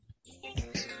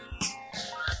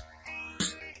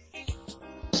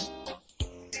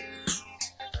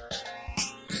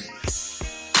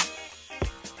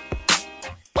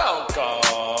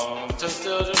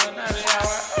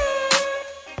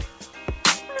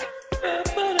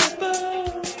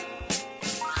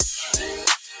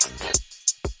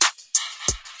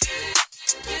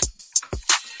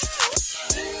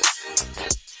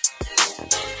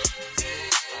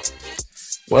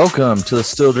Welcome to the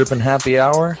Still Dripping Happy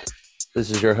Hour.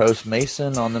 This is your host,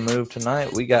 Mason. On the move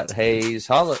tonight, we got Hayes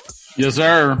Hollett. Yes,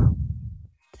 sir.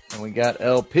 And we got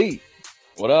LP.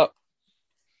 What up?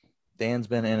 Dan's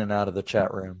been in and out of the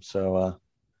chat room. So,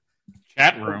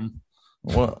 chat room?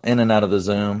 Well, in and out of the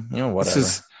Zoom. You know, whatever.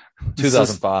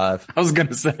 2005. I was going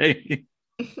to say.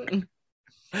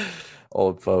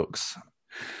 Old folks.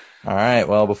 All right.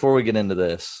 Well, before we get into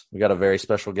this, we got a very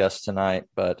special guest tonight.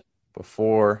 But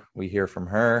before we hear from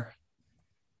her,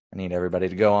 I need everybody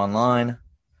to go online,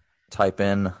 type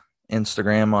in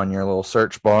Instagram on your little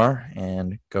search bar,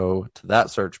 and go to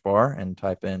that search bar and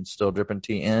type in Still Drippin'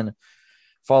 TN.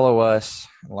 Follow us,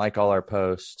 like all our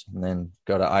posts, and then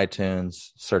go to iTunes,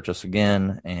 search us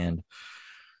again, and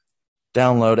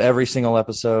download every single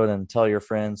episode and tell your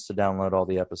friends to download all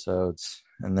the episodes,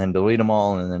 and then delete them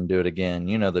all and then do it again.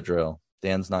 You know the drill.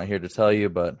 Dan's not here to tell you,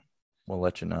 but we'll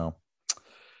let you know.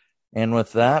 And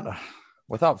with that,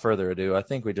 without further ado, I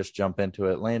think we just jump into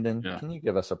it. Landon, Can you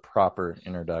give us a proper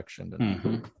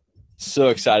introduction? So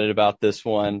excited about this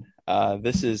one.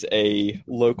 This is a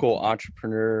local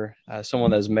entrepreneur,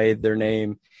 someone that's made their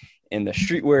name in the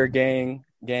streetwear gang,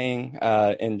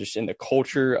 and just in the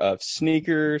culture of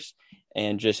sneakers,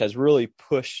 and just has really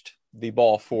pushed the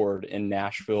ball forward in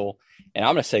Nashville, and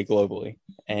I'm going to say globally,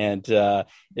 and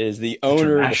is the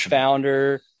owner, the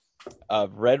founder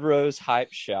of Red Rose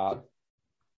Hype Shop.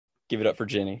 Give it up for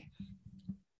Jenny.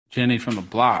 Jenny from the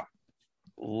block.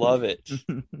 Love it.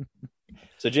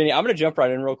 So, Jenny, I'm going to jump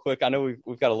right in real quick. I know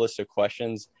we've got a list of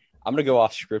questions. I'm going to go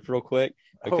off script real quick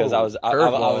because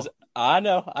I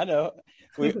know.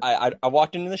 I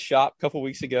walked into the shop a couple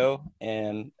weeks ago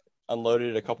and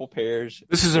unloaded a couple pairs.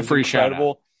 This is a free shout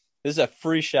out. This is a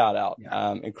free shout out.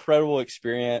 Yeah. Incredible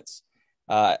experience.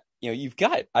 You've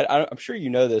got, I'm sure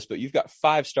you know this, but you've got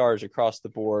 5 stars across the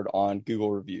board on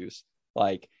Google reviews.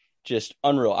 Like, just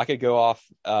unreal. I could go off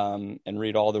and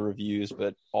read all the reviews,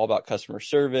 but all about customer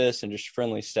service and just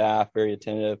friendly staff, very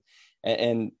attentive.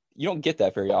 And you don't get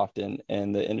that very often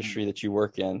in the industry that you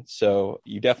work in. So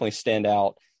you definitely stand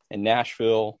out in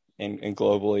Nashville and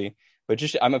globally. But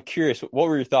just, I'm curious, what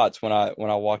were your thoughts when I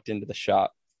walked into the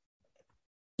shop?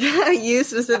 You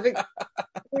specific?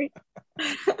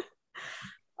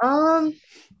 I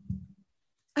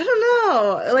don't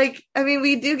know. Like, I mean,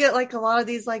 we do get like a lot of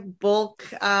these like bulk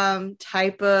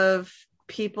type of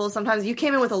people. Sometimes you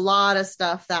came in with a lot of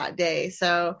stuff that day.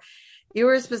 So you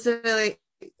were specifically,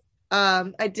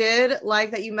 I did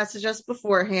like that you messaged us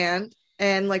beforehand,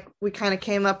 and like we kind of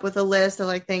came up with a list of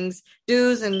like things,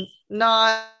 do's and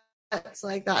nots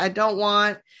like that I don't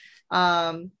want.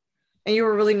 And you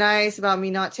were really nice about me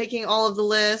not taking all of the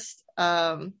list.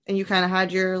 And you kind of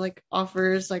had your like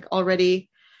offers like already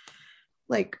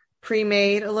like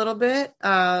pre-made a little bit.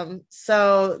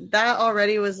 So that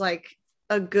already was like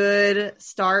a good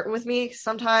start with me.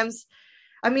 Sometimes,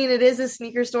 I mean, it is a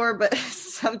sneaker store, but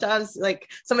sometimes like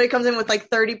somebody comes in with like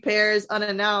 30 pairs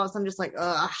unannounced. I'm just like,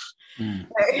 ugh.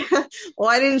 Like,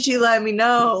 why didn't you let me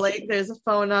know? Like, there's a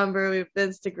phone number, we have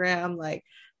Instagram, like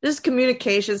just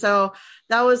communication. So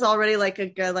that was already like a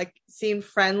good, like seemed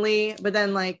friendly, but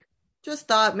then like just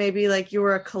thought maybe like you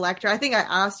were a collector. I think I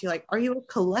asked you like, are you a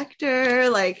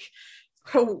collector? Like,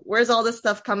 where's all this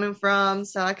stuff coming from?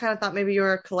 So I kind of thought maybe you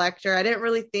were a collector. I didn't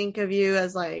really think of you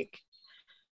as like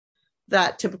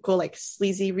that typical like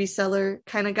sleazy reseller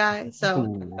kind of guy.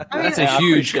 So that's a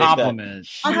huge compliment.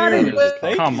 I had a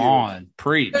good on,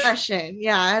 preach. impression.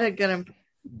 Yeah, I had a good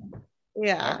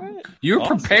yeah. Right. You were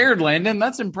prepared, Landon.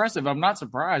 That's impressive. I'm not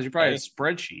surprised. You probably had a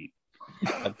spreadsheet.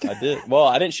 I did. Well,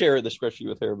 I didn't share the spreadsheet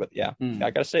with her, but yeah,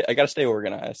 I gotta stay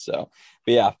organized. So,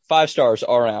 but yeah, 5 stars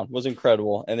all around, was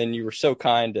incredible. And then you were so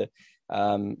kind to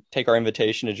take our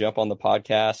invitation to jump on the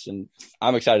podcast, and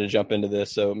I'm excited to jump into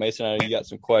this. So, Mason, I know you got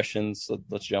some questions. So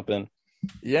let's jump in.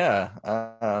 Yeah,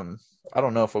 I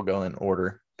don't know if we'll go in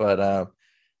order, but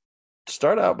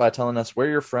start out by telling us where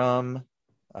you're from,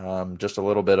 just a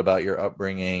little bit about your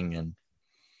upbringing and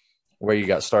where you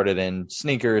got started in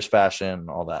sneakers, fashion,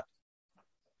 all that.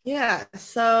 Yeah,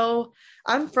 so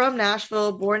I'm from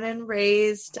Nashville, born and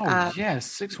raised. Oh, yes,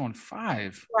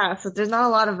 615. Yeah, so there's not a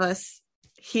lot of us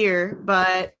here,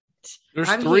 but there's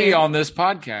I'm 3 here. on this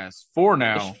podcast. 4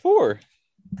 now. There's 4.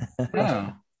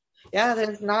 Yeah. Yeah,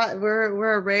 there's not.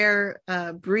 We're a rare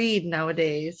breed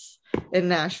nowadays in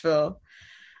Nashville.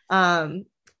 But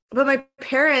my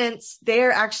parents,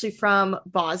 they're actually from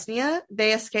Bosnia.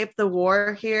 They escaped the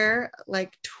war here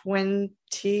like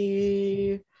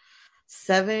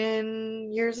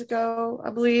 27 years ago,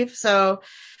 I believe. So,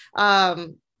 yeah,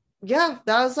 that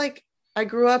was like, I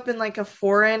grew up in like a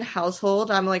foreign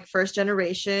household. I'm like first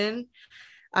generation.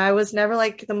 I was never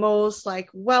like the most like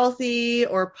wealthy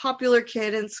or popular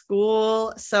kid in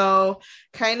school. So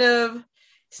kind of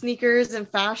sneakers and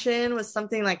fashion was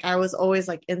something like I was always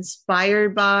like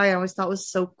inspired by. I always thought was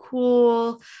so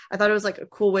cool. I thought it was like a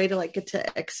cool way to like get to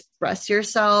express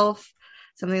yourself,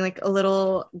 something like a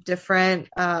little different.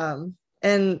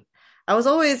 And I was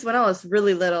always, when I was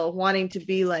really little, wanting to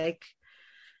be like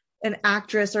an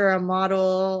actress or a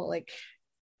model, like,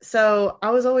 so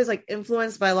I was always like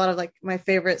influenced by a lot of like my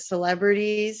favorite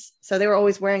celebrities. So they were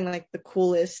always wearing like the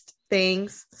coolest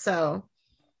things. So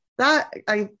that,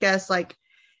 I guess, like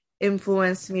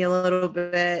influenced me a little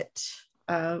bit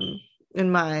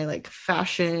in my like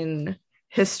fashion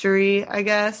history, I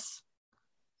guess.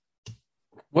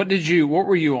 What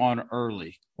were you on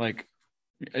early? Like,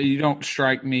 you don't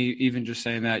strike me, even just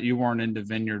saying that, you weren't into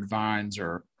Vineyard Vines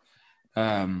or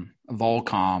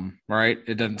Volcom, right?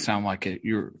 It doesn't sound like it.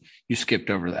 You skipped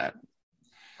over that.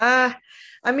 I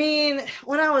mean,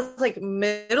 when I was like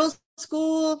middle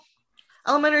school,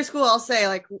 elementary school, I'll say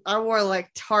like I wore like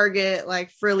Target,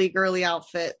 like frilly girly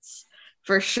outfits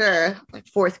for sure. Like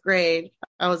fourth grade,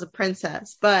 I was a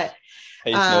princess, but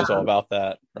Hayes knows all about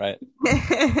that, right?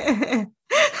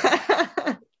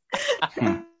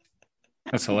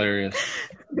 That's hilarious.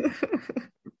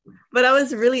 But I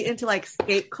was really into like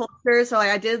skate culture, so like,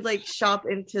 I did like shop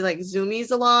into like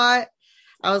Zoomies a lot.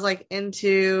 I was like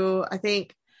into, I mean,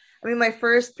 my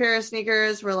first pair of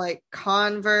sneakers were like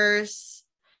Converse,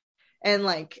 and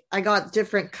like I got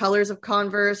different colors of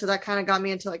Converse, so that kind of got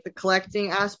me into like the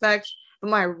collecting aspect. But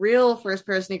my real first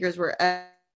pair of sneakers were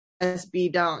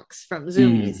SB Dunks from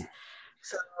Zoomies.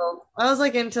 So I was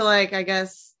like into like, I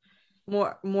guess,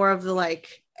 more of the like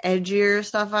edgier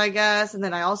stuff, I guess. And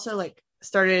then I also like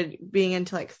started being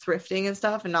into like thrifting and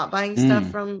stuff and not buying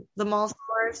stuff from the mall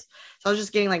stores. So I was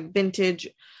just getting like vintage.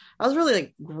 I was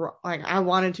really like I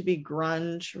wanted to be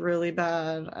grunge really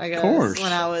bad, I guess,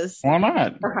 when I was why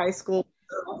not in high school,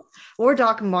 or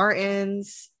Doc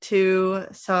Martens too.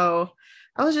 So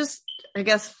I was just, I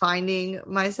guess, finding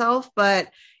myself. But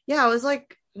yeah, I was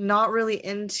like not really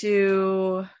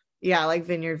into like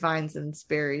Vineyard Vines and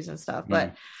Sperry's and stuff.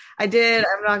 But I'm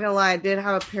not gonna lie, I did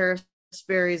have a pair of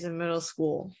Sperry's in middle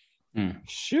school.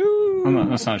 Shoot,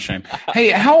 that's not a shame. Hey,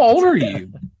 how old are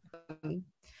you?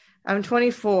 I'm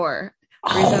 24.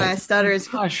 The reason I stutter is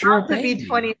because I'm about to be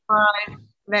 25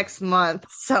 next month,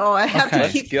 so I have to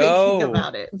keep thinking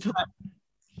about it. But,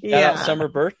 yeah, summer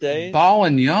birthdays,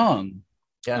 balling young.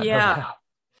 Yeah.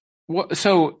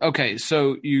 So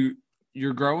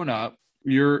you're growing up.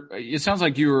 It sounds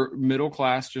like you were middle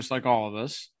class, just like all of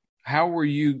us. How were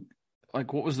you?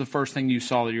 Like, what was the first thing you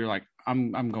saw that you're like,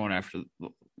 I'm going after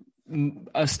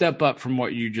a step up from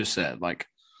what you just said, like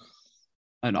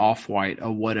an Off-White, a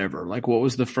whatever? Like, what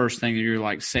was the first thing that you're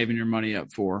like saving your money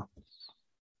up for?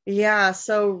 Yeah,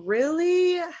 so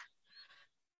really, I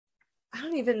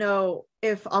don't even know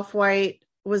if Off-White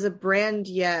was a brand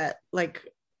yet, like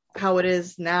how it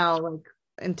is now, like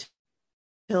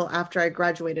until after I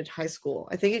graduated high school.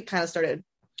 I think it kind of started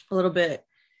a little bit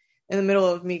in the middle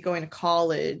of me going to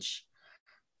college.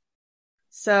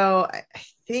 So I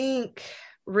think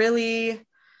really,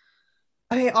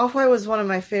 I mean, Off-White was one of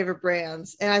my favorite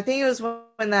brands. And I think it was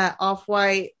when that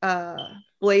Off-White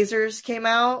Blazers came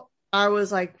out, I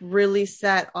was like really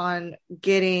set on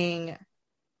getting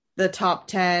the top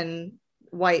 10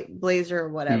 white blazer or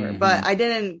whatever. But I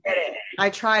didn't get it.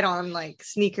 I tried on like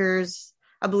sneakers.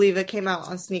 I believe it came out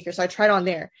on sneakers. So I tried on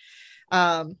there.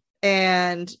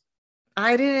 And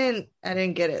I didn't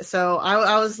get it. So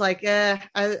I was like,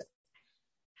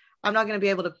 I'm not going to be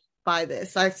able to buy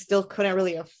this. I still couldn't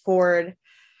really afford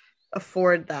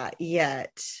that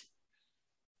yet.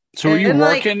 So were you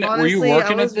working? Like, honestly, were you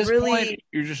working at this point?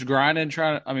 You're just grinding,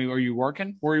 trying to. I mean, were you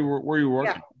working? Were you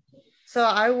working? Yeah. So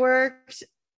I worked.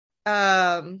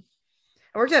 I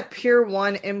worked at Pier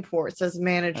 1 Imports as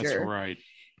manager. That's right.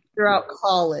 Throughout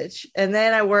college, and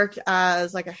then I worked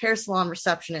as like a hair salon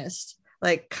receptionist,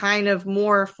 like kind of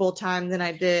more full time than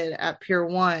I did at Pier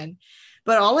 1.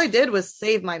 But all I did was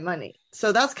save my money.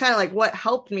 So that's kind of like what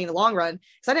helped me in the long run,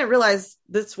 because I didn't realize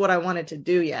this is what I wanted to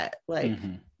do yet. Like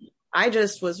I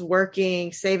just was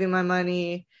working, saving my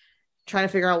money, trying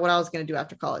to figure out what I was going to do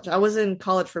after college. I was in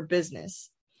college for business.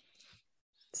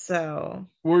 So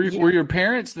were your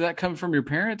parents, did that come from your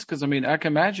parents? Because I mean, I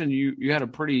can imagine you had a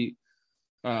pretty,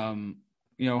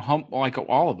 like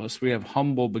all of us, we have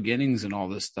humble beginnings and all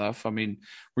this stuff. I mean,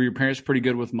 were your parents pretty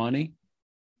good with money?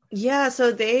 Yeah,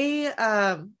 so they,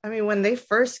 I mean, when they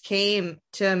first came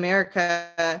to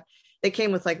America, they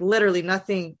came with like literally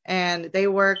nothing, and they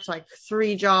worked like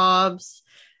 3 jobs.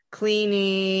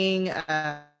 cleaning,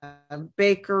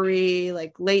 bakery,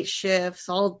 like late shifts,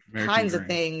 all American kinds dream. of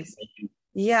things.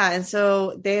 Yeah, and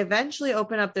so they eventually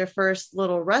opened up their first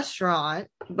little restaurant,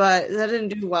 but that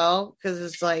didn't do well because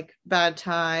it's like bad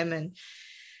time. And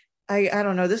I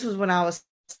don't know, this was when I was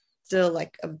still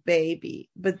like a baby.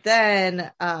 But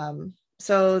then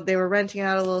so they were renting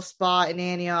out a little spot in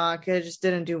Antioch. It just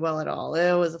didn't do well at all.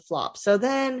 It was a flop. So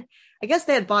then I guess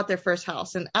they had bought their first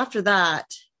house, and after that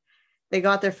they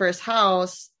got their first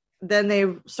house, then they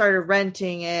started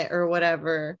renting it or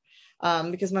whatever.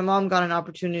 Because my mom got an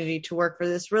opportunity to work for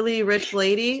this really rich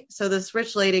lady. So this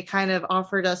rich lady kind of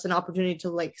offered us an opportunity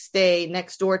to like stay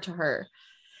next door to her.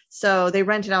 So they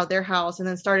rented out their house and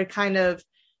then started kind of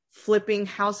flipping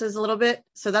houses a little bit.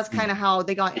 So that's kind of how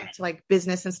they got into like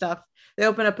business and stuff. They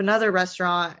opened up another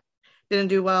restaurant, didn't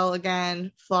do well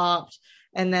again, flopped.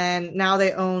 And then now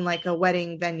they own like a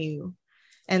wedding venue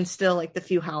and still like the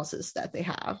few houses that they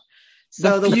have.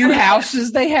 So the few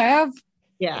houses they have?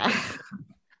 Yeah.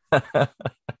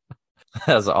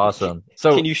 That's awesome.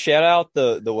 So can you shout out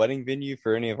the wedding venue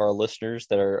for any of our listeners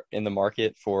that are in the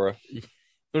market for?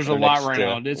 There's a lot right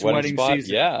now. It's wedding spot?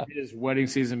 season. Yeah, it is wedding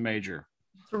season major.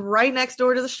 It's right next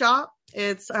door to the shop.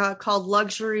 It's called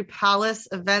Luxury Palace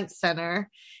Event Center.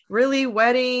 Really,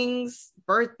 weddings,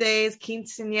 birthdays,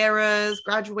 quinceañeras,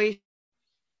 graduations,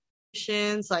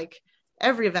 like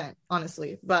every event,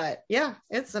 honestly. But yeah,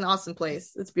 it's an awesome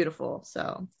place. It's beautiful.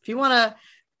 So if you want a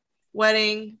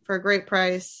wedding for a great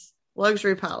price,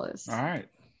 Luxury Palace. All right,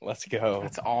 let's go.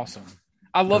 That's awesome.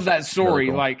 I love that story.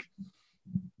 Really cool.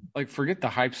 Like forget the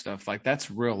hype stuff. Like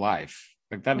that's real life.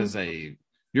 Like that is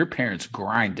your parents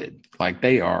grinded. Like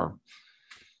they are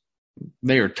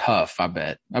tough. I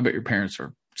bet your parents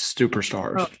are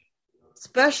superstars.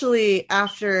 Especially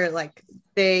after like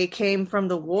they came from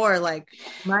the war. Like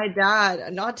my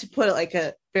dad, not to put it like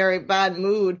a very bad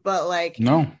mood, but like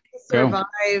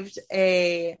survived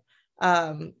a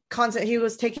he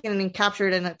was taken and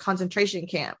captured in a concentration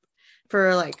camp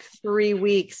for like 3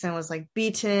 weeks and was like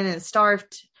beaten and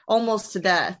starved almost to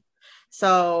death.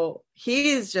 So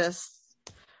he's just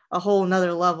a whole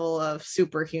nother level of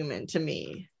superhuman to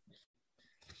me.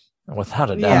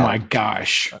 Without a doubt. Yeah. Oh my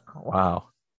gosh. Wow.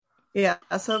 Yeah.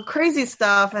 So crazy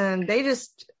stuff. And they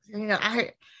just,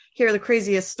 I hear the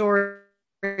craziest stories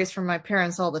from my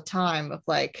parents all the time of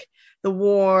like the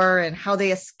war and how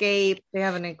they escape. They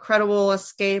have an incredible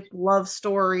escape love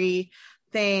story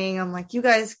thing. I'm like, you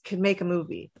guys could make a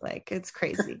movie. Like, it's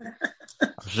crazy. I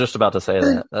was just about to say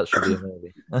that. That should be a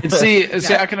movie. And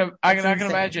see, I can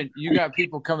imagine you got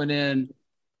people coming in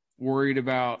worried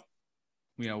about,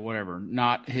 whatever,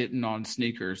 not hitting on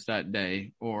sneakers that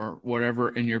day or whatever,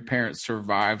 and your parents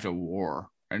survived a war.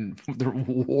 And the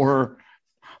war,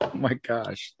 oh my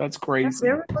gosh, that's crazy.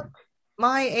 They were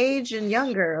my age and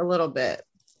younger a little bit.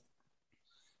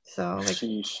 So like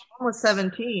almost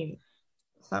 17.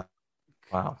 So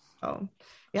wow. So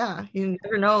yeah, you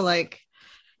never know, like,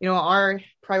 our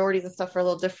priorities and stuff are a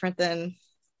little different than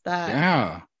that.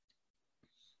 Yeah.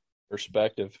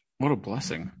 Perspective. What a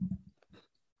blessing.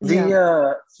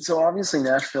 So obviously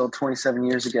Nashville 27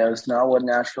 years ago is not what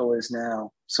Nashville is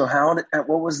now. So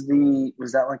was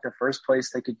that like the first place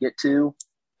they could get to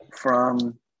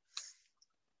from?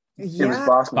 Yeah. It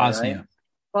was Bosnia. Right?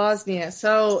 Bosnia.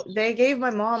 So they gave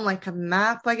my mom like a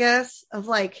map, I guess, of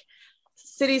like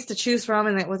cities to choose from,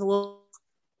 and with a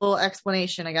little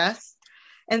explanation, I guess.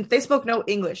 And they spoke no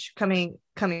English coming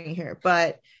here,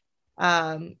 but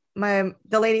the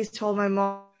ladies told my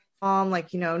mom,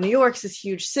 like, New York's this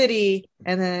huge city,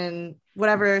 and then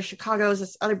whatever, Chicago's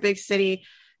this other big city.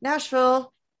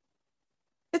 Nashville,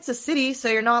 it's a city, so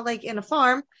you're not like in a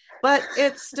farm, but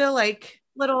it's still like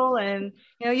little, and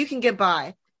you can get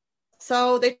by.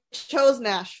 So they chose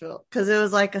Nashville because it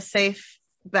was like a safe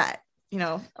bet.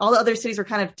 All the other cities were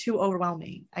kind of too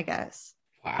overwhelming, I guess.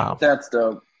 Wow. That's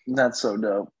dope. That's so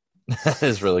dope. That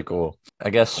is really cool.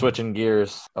 I guess switching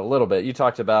gears a little bit, you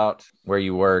talked about where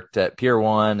you worked at Pier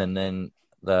 1 and then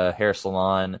the hair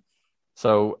salon.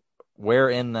 So where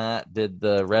in that did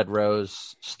the Red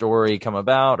Rose story come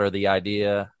about, or the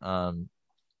idea?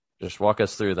 Just walk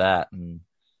us through that and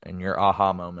your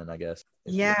aha moment, I guess.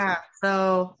 Yeah.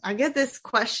 So I get this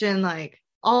question like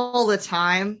all the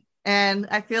time, and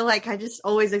I feel like I just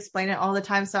always explain it all the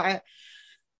time. So I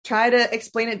try to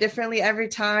explain it differently every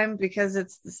time because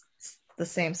it's the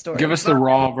same story. Give us the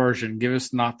raw version. Give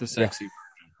us not the sexy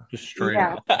version. Just straight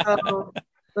up. So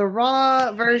the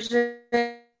raw version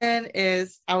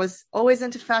is I was always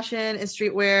into fashion and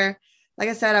streetwear. Like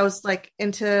I said, I was like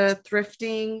into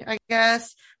thrifting, I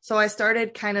guess. So I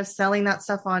started kind of selling that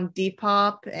stuff on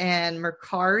Depop and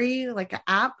Mercari, like an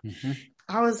app. Mm-hmm.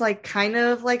 I was like kind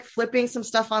of like flipping some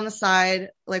stuff on the side,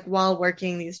 like while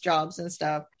working these jobs and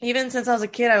stuff. Even since I was a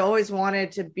kid, I always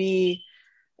wanted to be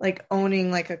like owning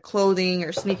like a clothing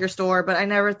or sneaker store, but I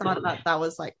never thought that that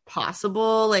was like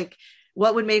possible. Like,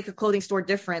 what would make a clothing store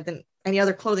different than any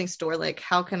other clothing store? Like,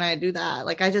 how can I do that?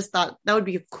 Like, I just thought that would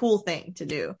be a cool thing to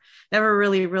do. Never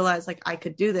really realized like I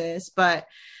could do this, but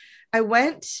I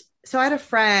went. So I had a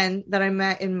friend that I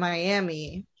met in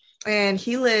Miami, and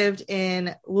he lived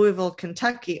in Louisville,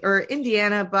 Kentucky, or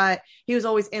Indiana, but he was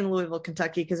always in Louisville,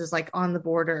 Kentucky, because it's like on the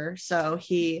border. So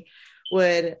he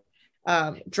would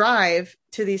drive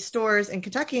to these stores in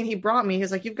Kentucky, and he brought me. He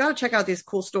was like, "You've got to check out these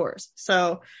cool stores."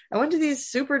 So I went to these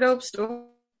super dope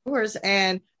stores,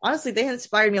 and honestly, they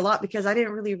inspired me a lot because I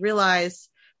didn't really realize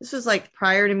this was like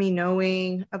prior to me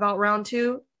knowing about Round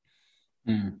Two.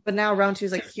 But now Round Two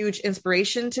is like huge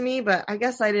inspiration to me, but I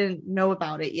guess I didn't know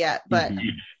about it yet. But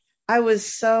I was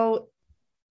so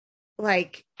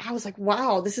like, I was like,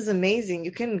 wow, this is amazing.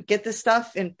 You can get this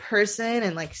stuff in person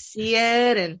and like see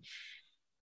it. And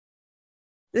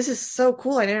this is so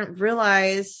cool. I didn't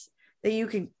realize that you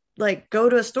could like go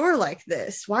to a store like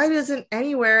this. Why doesn't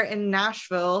anywhere in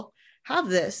Nashville have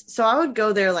this? So I would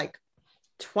go there like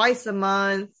twice a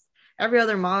month, every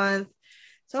other month.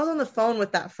 So I was on the phone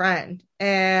with that friend,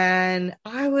 and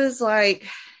I was like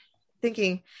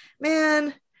thinking,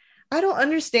 man, I don't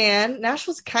understand.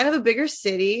 Nashville's kind of a bigger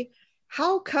city.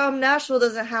 How come Nashville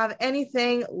doesn't have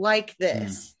anything like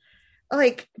this?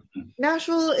 Like,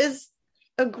 Nashville is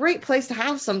a great place to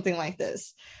have something like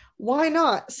this. Why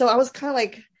not? So I was kind of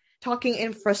like talking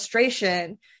in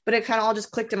frustration, but it kind of all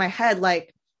just clicked in my head.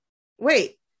 Like,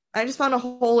 wait, I just found a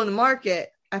hole in the market.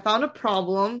 I found a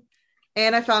problem,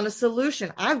 and I found a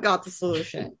solution. I've got the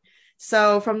solution.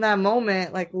 So from that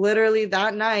moment, like literally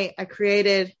that night, I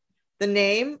created the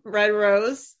name Red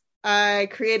Rose. I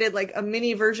created like a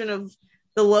mini version of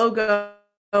the logo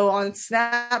on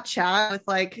Snapchat with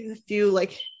like a few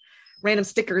like random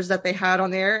stickers that they had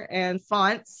on there and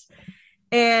fonts.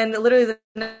 And literally the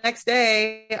next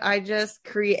day, I just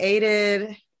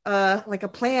created like a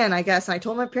plan, I guess. And I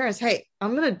told my parents, hey,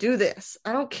 I'm going to do this.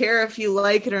 I don't care if you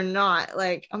like it or not.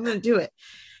 Like, I'm going to do it.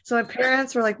 So my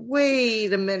parents were like,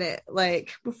 wait a minute.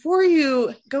 Like, before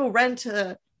you go rent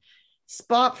a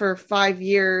spot for a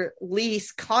 5-year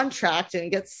lease contract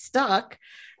and get stuck,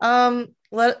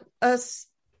 let us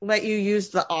let you use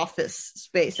the office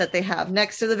space that they have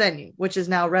next to the venue, which is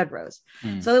now Red Rose.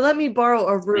 So they let me borrow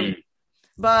a room.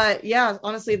 But yeah,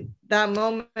 honestly, that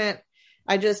moment,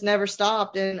 I just never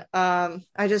stopped. And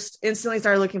I just instantly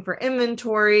started looking for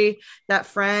inventory. That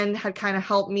friend had kind of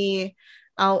helped me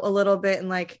out a little bit and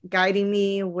like guiding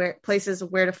me where places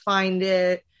where to find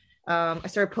it. I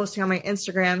started posting on my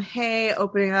Instagram, hey,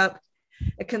 opening up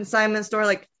a consignment store.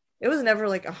 Like, it was never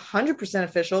like 100%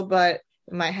 official, but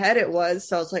in my head it was.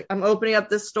 So it's like, I'm opening up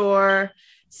this store,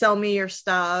 sell me your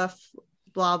stuff,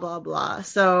 blah, blah, blah.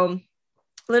 So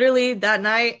literally that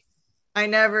night, I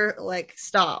never like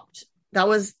stopped. That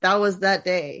was that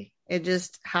day. It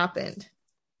just happened.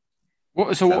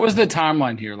 So what was the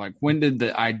timeline here? Like, when did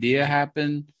the idea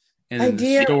happen and then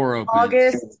the store opened?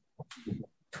 August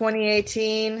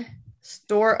 2018.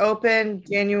 Store opened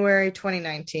January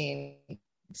 2019.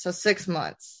 So 6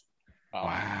 months.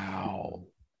 Wow.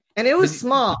 And it was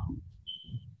small.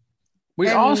 We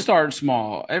all start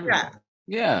small.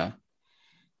 Yeah.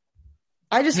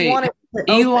 I just wanted to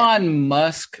Elon open.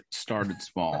 Musk started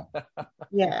small.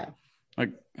 Yeah.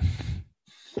 Like,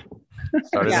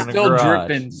 Started in a Still garage.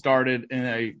 Dripping started in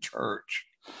a church.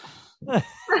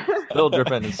 Still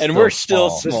Dripping is And we're still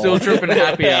small. small. Still Dripping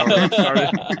happy hour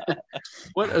started.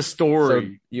 What a story.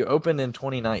 So you opened in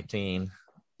 2019.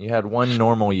 You had one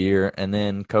normal year, and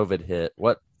then COVID hit.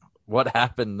 What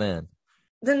happened then?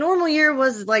 The normal year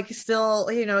was like still,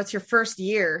 it's your first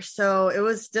year. So it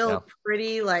was still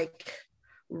pretty like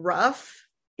rough,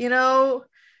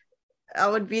 I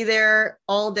would be there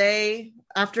all day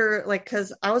after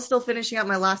because I was still finishing up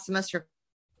my last semester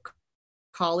of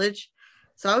college.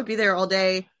 So I would be there all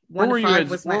day. Where were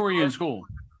you in school?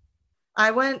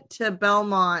 I went to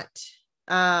Belmont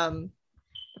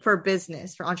for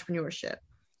business, for entrepreneurship.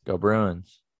 Go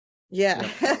Bruins. Yeah.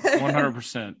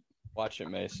 100%. Watch it,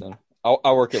 Mason.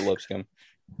 I work at Lipscomb.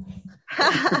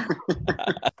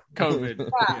 COVID.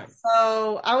 Yeah.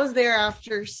 So I was there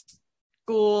after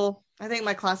school. I think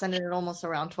my class ended at almost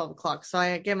around 12 o'clock. So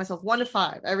I gave myself 1 to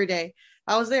 5 every day.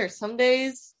 I was there. Some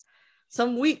days,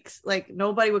 some weeks, like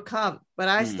nobody would come, but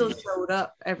I still showed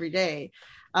up every day.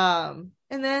 And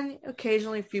then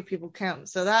occasionally a few people come.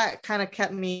 So that kind of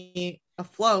kept me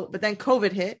afloat. But then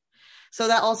COVID hit. So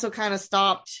that also kind of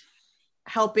stopped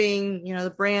helping,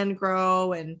 the brand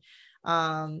grow. And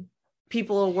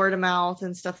people word of mouth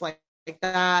and stuff like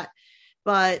that.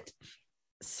 But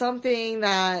something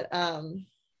that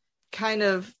kind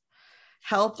of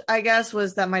helped, I guess,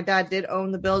 was that my dad did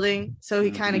own the building. So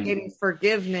he kind of gave me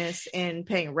forgiveness in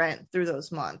paying rent through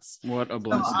those months. What a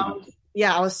blessing. So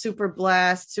I was super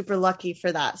blessed, super lucky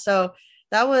for that. So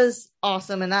that was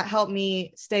awesome. And that helped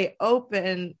me stay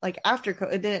open. Like after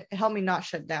COVID, it didn't help me not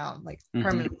shut down, like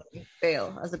permanently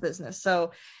fail as a business.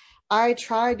 So I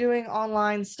tried doing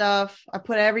online stuff. I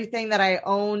put everything that I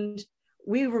owned.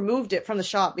 We removed it from the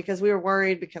shop because we were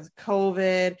worried because of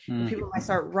COVID. People might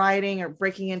start rioting or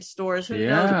breaking into stores. Who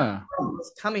knows what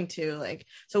was coming to? Like,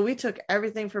 so we took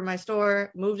everything from my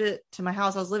store, moved it to my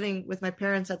house. I was living with my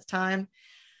parents at the time.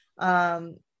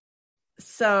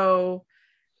 So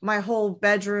my whole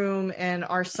bedroom and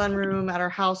our sunroom at our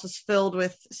house was filled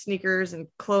with sneakers and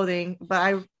clothing. But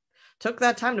I took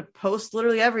that time to post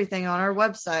literally everything on our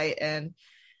website, and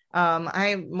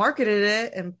I marketed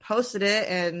it and posted it.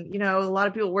 And, you know, a lot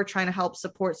of people were trying to help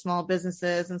support small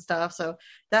businesses and stuff. So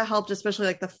that helped, especially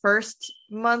like the first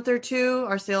month or two,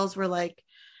 our sales were like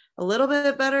a little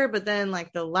bit better. But then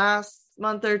like the last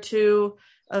month or two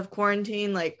of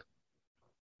quarantine, like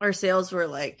our sales were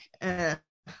like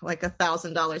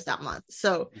 $1,000 that month.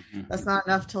 So that's not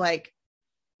enough to like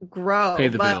grow. Pay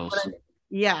the bills.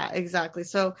 Yeah, exactly.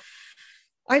 So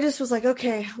I just was like,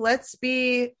 okay, let's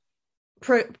be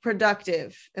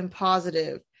productive and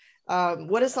positive.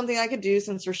 What is something I could do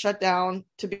since we're shut down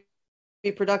to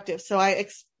be productive? So I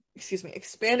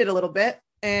expanded a little bit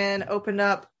and opened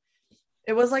up.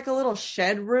 It was like a little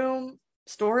shed room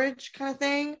storage kind of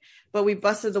thing, but we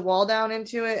busted the wall down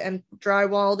into it and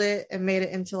drywalled it and made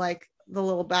it into like the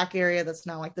little back area that's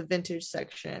now like the vintage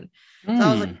section. So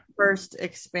that was like the first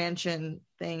expansion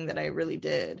thing that I really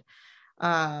did.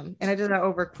 And I did that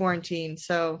over quarantine.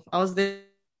 So I was there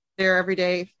every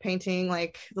day painting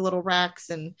like the little racks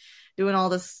and doing all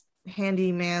this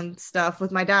handyman stuff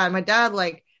with my dad. My dad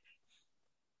like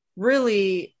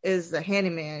really is the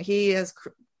handyman. He has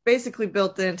basically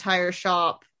built the entire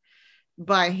shop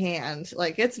by hand.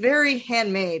 Like it's very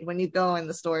handmade when you go in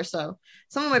the store. So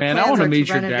some of my plans I want are to meet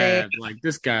your renovate. dad. Like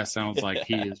this guy sounds like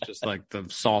he is just like the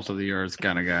salt of the earth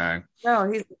kind of guy.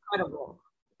 No, he's incredible.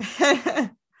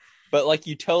 But like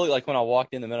you totally, like when I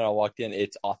walked in, the minute I walked in,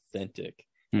 it's authentic.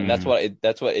 And that's what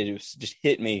it was, just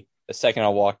hit me the second I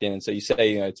walked in. And so you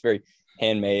say, you know, it's very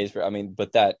handmade. I mean,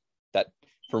 but that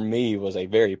for me was a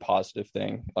very positive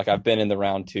thing. Like I've been in the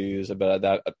round twos,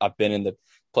 but I've been in the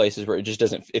places where it just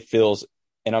doesn't, it feels,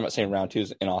 and I'm not saying round two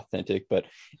is inauthentic, but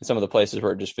in some of the places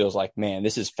where it just feels like, man,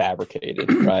 this is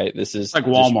fabricated, right? This is like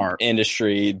Walmart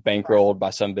industry bankrolled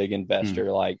by some big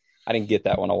investor. Like I didn't get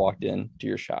that when I walked in to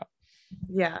your shop.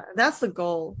 Yeah, that's the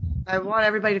goal. I want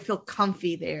everybody to feel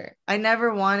comfy there. I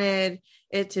never wanted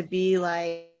it to be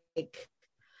like,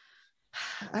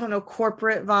 I don't know,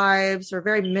 corporate vibes or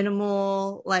very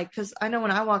minimal. Like, because I know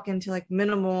when I walk into like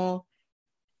minimal,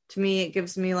 to me, it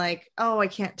gives me like, oh, I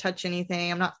can't touch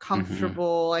anything. I'm not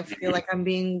comfortable. I feel like I'm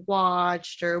being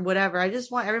watched or whatever. I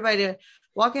just want everybody to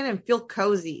walk in and feel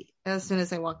cozy as soon as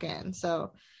they walk in.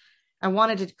 So I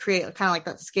wanted to create kind of like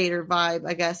that skater vibe,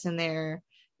 I guess, in there.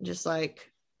 Just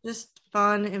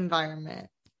fun environment.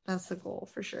 That's the goal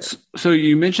for sure. So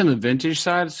you mentioned the vintage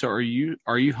side. So are you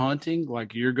hunting?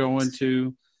 Like you're going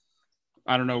to,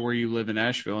 I don't know where you live in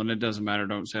Asheville, and it doesn't matter.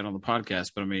 Don't say it on the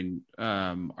podcast. But I mean,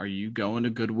 are you going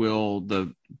to Goodwill,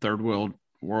 the third world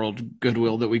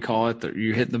Goodwill that we call it? That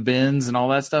you hit the bins and all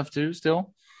that stuff too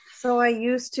still? So I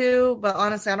used to, but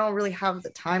honestly, I don't really have the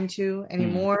time to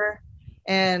anymore.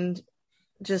 And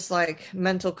just like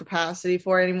mental capacity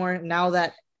for it anymore. Now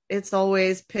that it's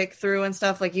always pick through and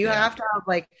stuff, like you have to have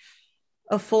like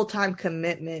a full-time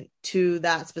commitment to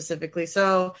that specifically.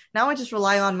 So now I just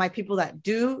rely on my people that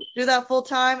do that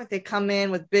full-time. If they come in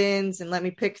with bins and let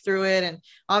me pick through it, and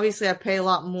obviously I pay a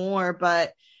lot more,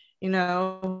 but you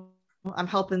know, I'm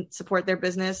helping support their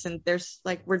business, and there's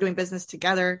like, we're doing business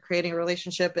together, creating a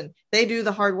relationship, and they do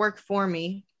the hard work for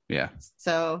me. Yeah.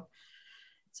 So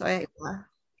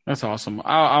that's awesome.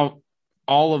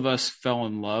 All of us fell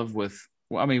in love with,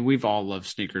 well, I mean, we've all loved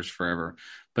sneakers forever,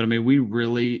 but I mean,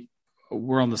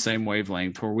 we're on the same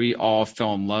wavelength where we all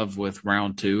fell in love with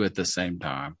round two at the same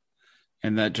time.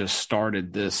 And that just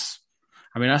started this.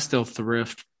 I mean, I still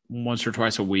thrift once or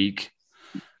twice a week.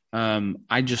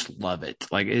 I just love it.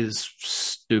 Like it is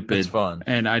stupid. It's fun.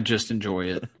 And I just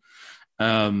enjoy it.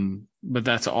 But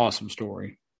that's an awesome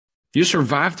story. You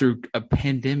survived through a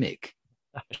pandemic.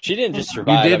 She didn't just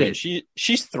survive. You did it.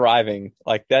 She's thriving.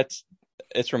 Like it's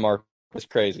remarkable. It's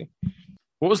crazy.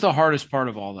 What was the hardest part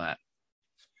of all that?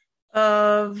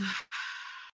 Of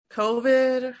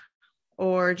COVID,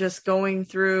 or just going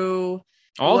through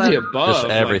all the above. Just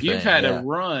Like everything, you've had yeah. a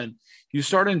run. You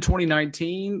start in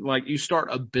 2019, like you start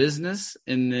a business,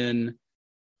 and then,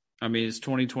 I mean, it's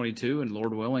 2022, and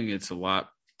Lord willing, it's a lot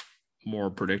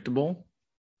more predictable.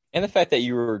 And the fact that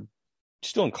you were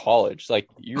still in college, like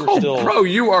you were Oh, still, bro,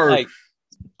 you are like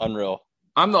unreal.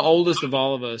 I'm the oldest of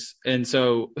all of us, and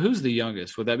so who's the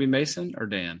youngest? Would that be Mason or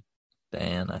Dan?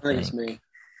 Dan, I I think think. it's me.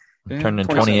 I'm turning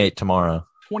 27. 28 tomorrow.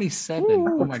 27.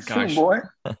 Woo. Oh my gosh. Boy.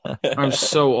 I'm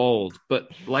so old. But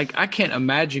like I can't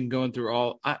imagine going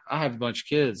through I have a bunch of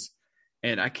kids,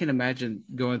 and I can't imagine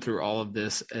going through all of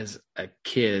this as a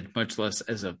kid, much less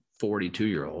as a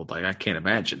 42-year-old. Like I can't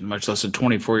imagine, much less a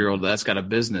 24-year-old that's got a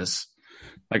business.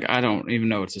 Like I don't even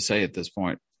know what to say at this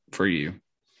point for you.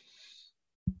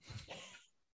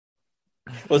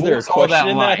 Was there a question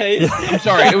in that, Hayes? I'm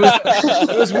sorry.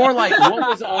 It was more like, what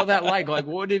was all that like? Like,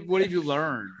 what did you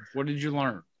learn? What did you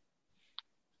learn?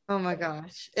 Oh my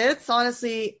gosh. It's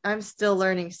honestly, I'm still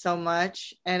learning so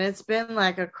much, and it's been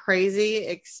like a crazy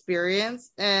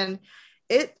experience, and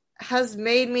it has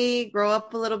made me grow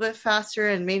up a little bit faster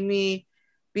and made me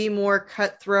be more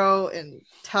cutthroat and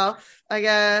tough, I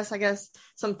guess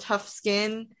some tough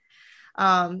skin.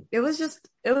 It was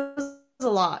a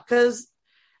lot, because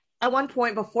at one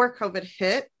point before COVID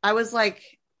hit, I was like,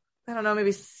 I don't know,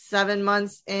 maybe 7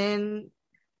 months in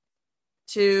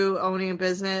to owning a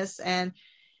business. And,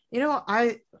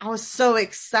 I was so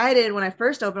excited when I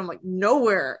first opened. I'm like,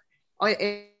 nowhere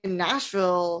in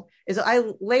Nashville I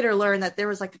later learned that there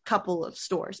was like a couple of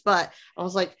stores, but I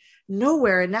was like,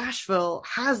 nowhere in Nashville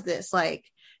has this. Like,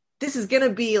 this is going to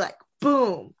be like,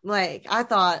 boom. Like, I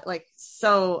thought like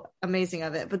so amazing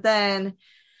of it. But then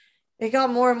it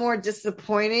got more and more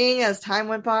disappointing as time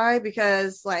went by,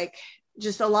 because like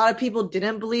just a lot of people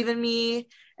didn't believe in me,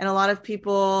 and a lot of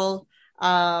people,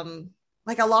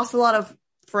 like I lost a lot of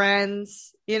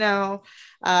friends,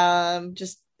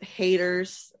 just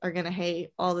haters are going to hate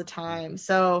all the time.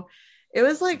 So it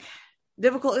was like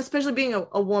difficult, especially being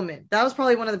a woman. That was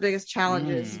probably one of the biggest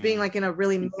challenges, being like in a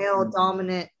really male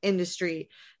dominant industry.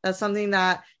 That's something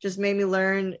that just made me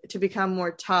learn to become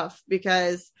more tough,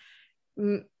 because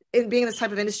in being in this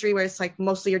type of industry where it's like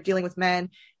mostly you're dealing with men,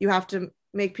 you have to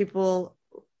make people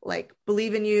like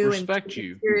believe in you, respect and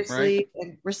you seriously, right?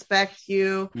 and respect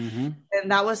you. Mm-hmm.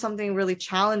 And that was something really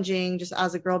challenging just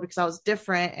as a girl, because I was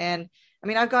different. And I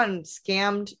mean, I've gotten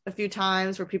scammed a few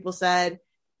times where people said,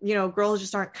 girls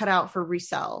just aren't cut out for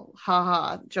resell.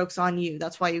 Haha, joke's on you.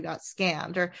 That's why you got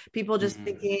scammed. Or people just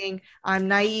thinking I'm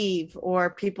naive, or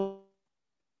people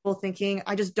thinking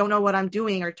I just don't know what I'm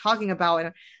doing or talking about.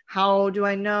 And how do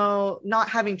I know, not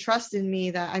having trust in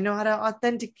me, that I know how to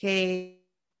authenticate,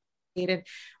 and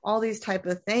all these type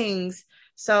of things.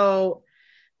 So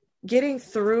getting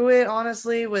through it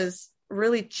honestly was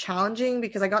really challenging,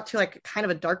 because I got to like kind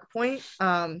of a dark point,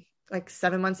 like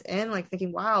 7 months in, like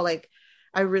thinking, wow, like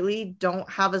I really don't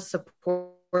have a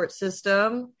support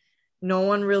system. No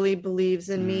one really believes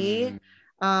in me.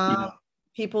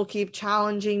 People keep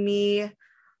challenging me,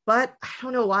 but I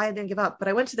don't know why I didn't give up. But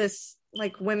I went to this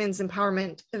like women's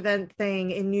empowerment event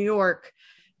thing in New York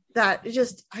that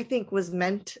just, I think, was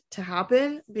meant to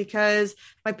happen, because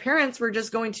my parents were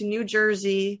just going to New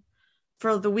Jersey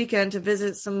for the weekend to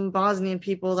visit some Bosnian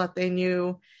people that they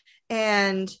knew.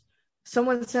 And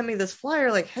someone sent me this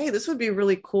flyer like, hey, this would be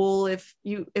really cool if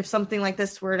something like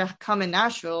this were to come in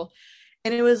Nashville.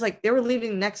 And it was like, they were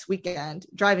leaving next weekend,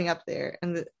 driving up there.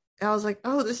 And I was like,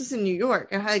 oh, this is in New York.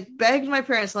 And I begged my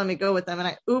parents to let me go with them. And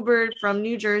I Ubered from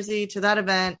New Jersey to that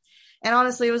event. And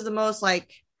honestly, it was the most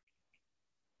like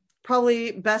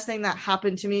probably best thing that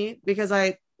happened to me, because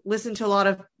I listened to a lot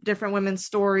of different women's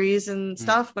stories and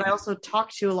stuff, but I also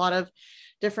talked to a lot of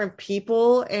different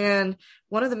people. And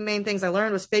one of the main things I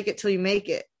learned was fake it till you make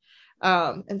it.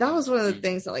 And that was one of the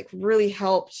things that like really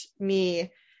helped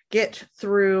me get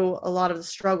through a lot of the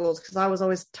struggles, because I was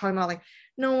always talking about like,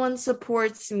 no one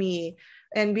supports me,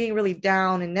 and being really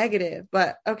down and negative.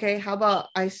 But okay, how about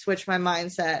I switch my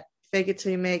mindset, fake it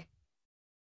till you make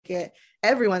it.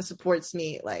 Everyone supports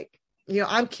me. Like,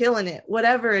 I'm killing it,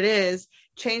 whatever it is,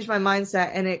 change my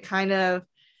mindset. And it kind of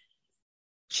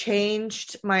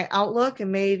changed my outlook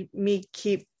and made me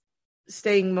keep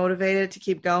staying motivated to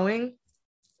keep going.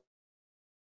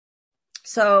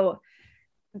 So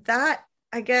that,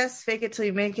 I guess, fake it till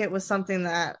you make it was something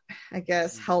that I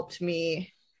guess helped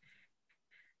me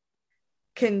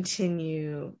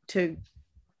continue to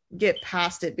get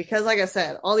past it, because like I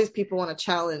said, all these people want to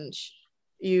challenge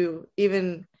you,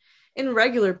 even in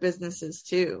regular businesses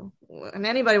too. And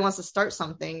anybody wants to start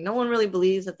something, no one really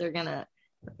believes that they're gonna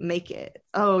make it.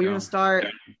 Oh, you're gonna start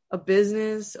a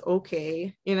business,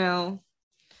 okay,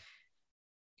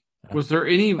 Was there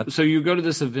any? So you go to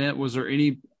this event. Was there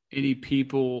any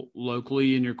people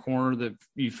locally in your corner that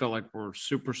you felt like were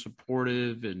super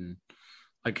supportive and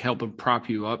like helping prop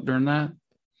you up during that?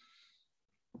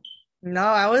 No,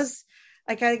 I was,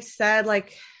 like I said,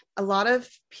 like a lot of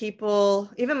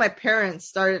people, even my parents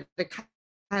started to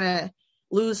kind of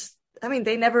lose. I mean,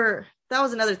 that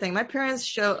was another thing. My parents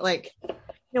show like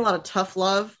a lot of tough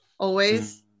love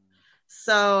always.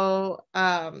 So,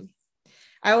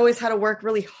 I always had to work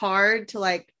really hard to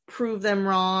like prove them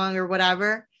wrong or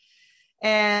whatever.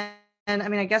 And I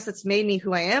mean, I guess it's made me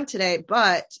who I am today,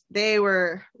 but they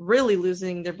were really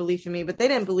losing their belief in me, but they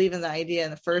didn't believe in the idea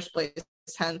in the first place,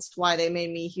 hence why they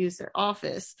made me use their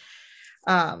office.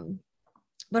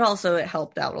 But also it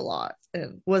helped out a lot. It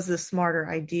was the smarter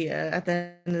idea. At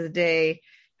the end of the day,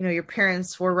 your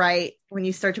parents were right when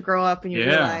you start to grow up and you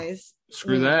realize.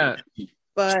 Screw that.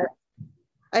 But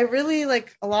I really,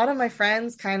 like, a lot of my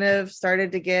friends kind of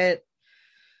started to get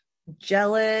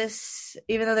jealous,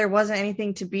 even though there wasn't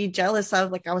anything to be jealous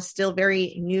of. Like, I was still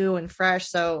very new and fresh.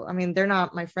 So, I mean, they're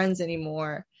not my friends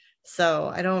anymore.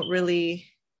 So I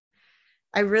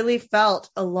really felt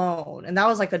alone. And that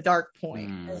was like a dark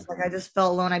point. It's like I just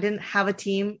felt alone. I didn't have a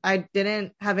team. I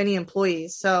didn't have any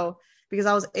employees. So because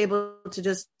I was able to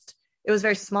it was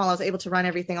very small. I was able to run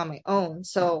everything on my own.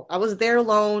 So I was there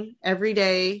alone every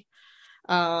day.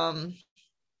 Some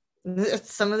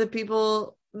of the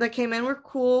people that came in were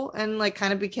cool and like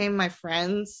kind of became my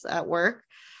friends at work.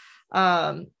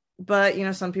 But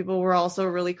some people were also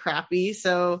really crappy.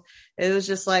 So it was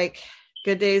just like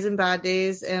good days and bad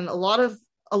days and a lot of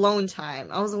alone time.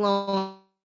 I was alone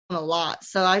a lot.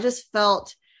 So I just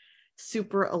felt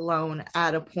super alone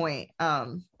at a point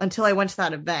until I went to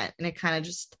that event, and it kind of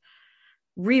just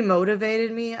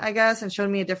remotivated me, I guess, and showed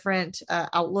me a different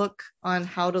outlook on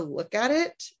how to look at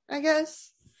it, I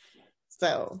guess.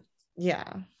 So,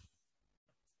 yeah.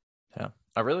 Yeah.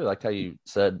 I really liked how you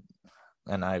said,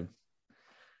 and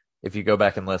if you go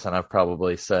back and listen, I've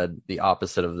probably said the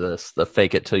opposite of this, the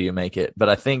fake it till you make it. But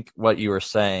I think what you were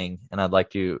saying, and I'd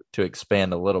like you to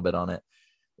expand a little bit on it,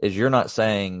 is you're not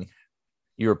saying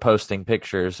you were posting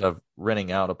pictures of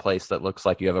renting out a place that looks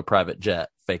like you have a private jet,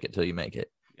 fake it till you make it.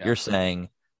 Yeah. You're saying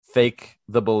fake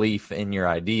the belief in your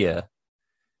idea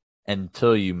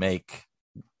until you make,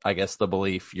 I guess, the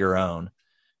belief your own.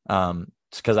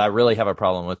 Because I really have a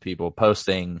problem with people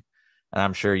posting. And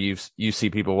I'm sure you see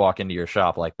people walk into your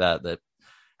shop like that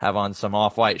have on some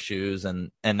off-white shoes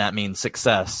and that means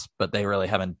success, but they really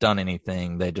haven't done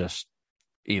anything. They just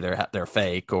either they're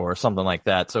fake or something like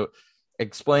that. So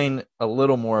explain a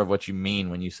little more of what you mean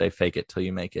when you say fake it till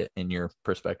you make it in your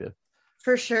perspective.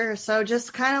 For sure. So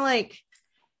just kind of like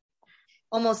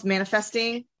almost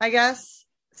manifesting, I guess.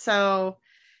 So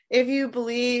if you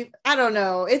believe, I don't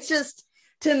know, it's just,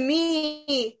 to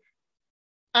me,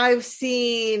 I've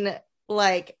seen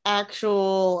like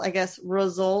actual, I guess,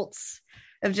 results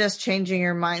of just changing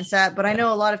your mindset. But I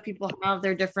know a lot of people have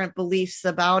their different beliefs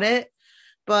about it.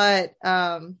 But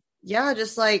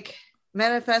just like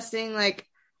manifesting, like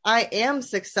I am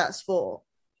successful.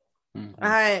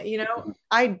 Mm-hmm.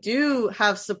 I do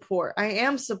have support. I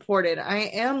am supported. I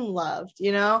am loved,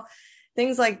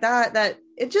 things like that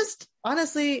it just,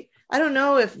 honestly, I don't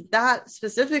know if that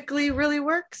specifically really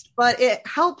works, but it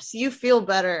helps you feel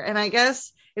better. And I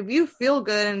guess if you feel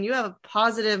good and you have a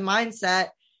positive mindset,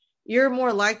 you're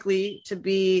more likely to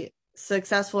be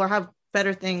successful or have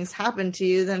better things happen to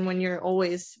you than when you're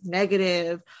always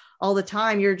negative all the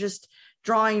time. You're just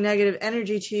drawing negative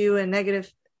energy to you and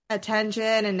negative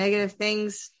attention and negative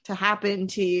things to happen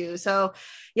to you. So,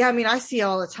 yeah, I mean, I see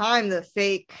all the time the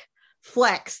fake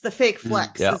flex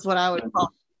is what I would call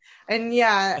it. And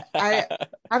yeah, I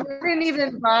didn't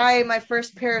even buy my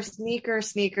first pair of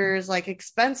sneakers, like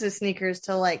expensive sneakers,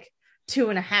 till like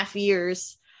 2.5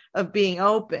 years of being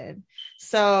open.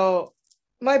 So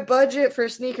my budget for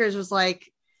sneakers was like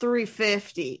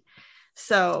 $350.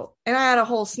 So, and I had a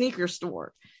whole sneaker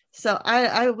store. So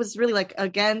I was really like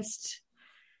against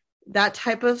that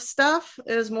type of stuff.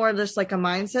 It was more just like a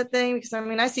mindset thing, because I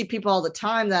mean, I see people all the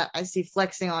time that I see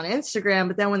flexing on Instagram,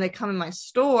 but then when they come in my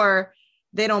store,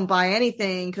 they don't buy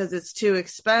anything because it's too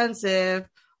expensive,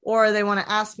 or they want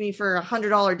to ask me for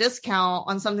 $100 discount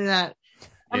on something that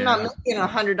I'm not making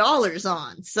 $100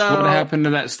 on. So what happened to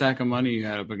that stack of money you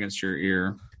had up against your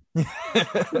ear?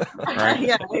 Right?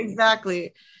 Yeah,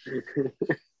 exactly.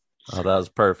 Oh, that was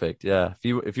perfect. Yeah.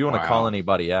 If you want to call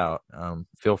anybody out,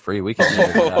 feel free. We can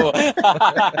edit it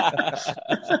out.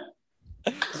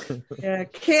 Yeah,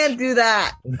 can't do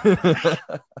that.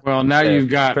 Well, now you've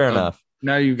got fair enough.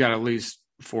 Now you've got at least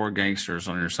 4 gangsters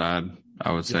on your side.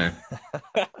 I would say.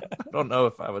 I don't know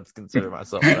if I would consider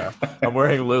myself that. I'm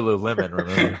wearing Lululemon,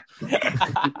 remember?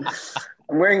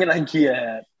 I'm wearing an IKEA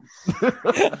hat.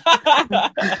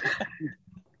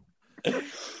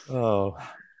 Oh,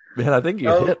 man, I think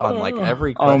you hit on like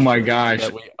every Oh question my gosh.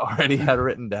 that we already had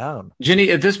written down.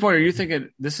 Jenny, at this point, are you thinking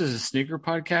this is a sneaker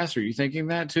podcast? Are you thinking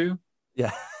that too?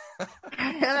 Yeah.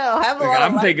 I don't know. I have a Like, lot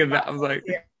I'm of thinking that. I'm like,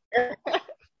 here.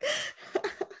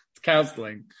 it's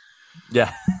counseling.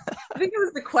 Yeah. I think it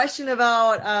was the question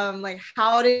about like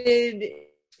how did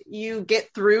you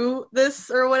get through this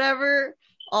or whatever,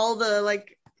 all the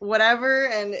like whatever,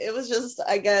 and it was just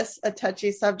I guess a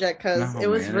touchy subject because it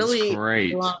was really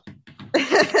great.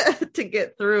 to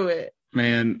get through it.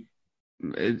 Man,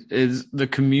 it is the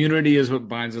community is what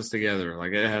binds us together.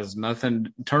 Like it has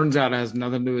nothing. Turns out it has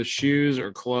nothing to do with shoes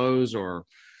or clothes or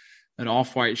an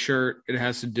off-white shirt. It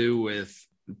has to do with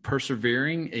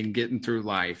persevering and getting through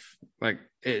life. Like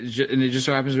it just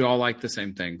so happens we all like the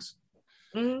same things.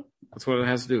 Mm-hmm. That's what it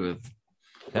has to do with.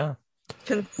 Yeah.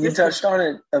 You touched on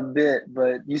it a bit,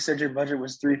 but you said your budget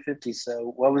was $350.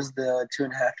 So what was the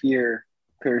 2.5-year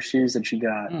pair of shoes that you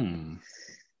got?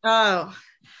 Oh,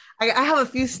 I have a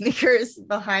few sneakers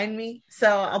behind me, so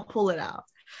I'll pull it out.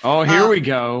 Oh, here we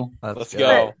go. Let's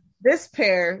go. This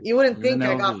pair, you wouldn't You think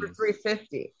know I got for these.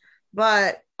 $350,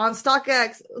 but on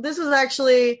StockX, this was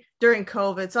actually during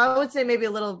COVID, so I would say maybe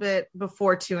a little bit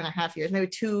before 2.5 years, maybe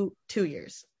two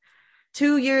years,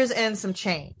 2 years and some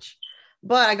change.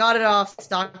 But I got it off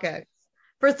StockX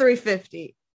for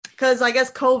 $350 because I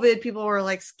guess COVID, people were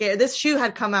like scared. This shoe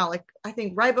had come out like I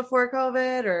think right before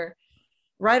COVID or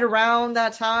right around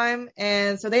that time,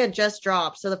 and so they had just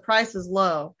dropped, so the price is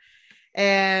low.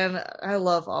 And I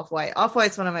love Off-White.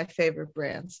 Off-White's one of my favorite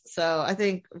brands, so I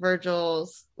think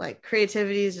Virgil's like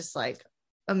creativity is just like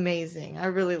amazing. I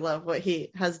really love what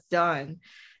he has done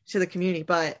to the community.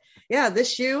 But yeah,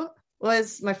 this shoe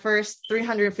was my first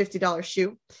 $350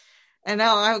 shoe, and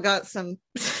now I've got some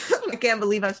I can't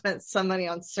believe I've spent some money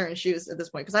on certain shoes at this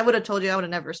point, because I would have told you I would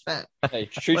have never spent. Hey,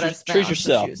 treat What I spent on some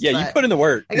yourself. shoes, Yeah, you but put in the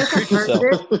work. I guess I Treat yourself.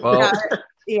 earned it. Well,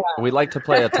 Yeah. we like to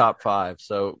play a top five.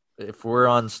 So if we're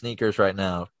on sneakers right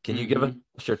now, can you give us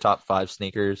your top 5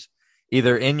 sneakers,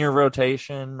 either in your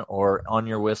rotation or on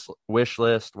your wish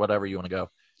list, whatever you want to go?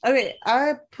 Okay,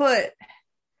 I put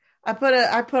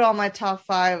all my top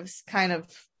 5s kind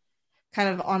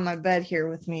of on my bed here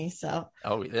with me. So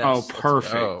Oh, yes. Oh, Let's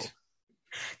perfect. go.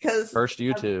 because First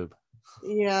YouTube.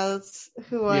 yeah, that's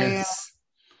who I am. Yes.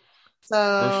 So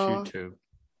First YouTube.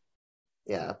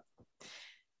 yeah,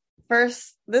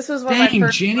 first this was one of my Dang,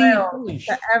 first Jenny. grails Holy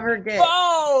to ever get.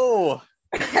 Oh,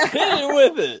 hit it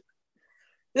with it.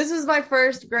 This was my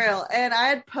first grail, and I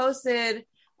had posted,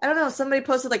 I don't know, somebody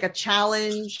posted like a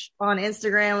challenge on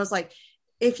Instagram. It was like,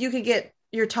 if you could get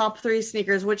your top 3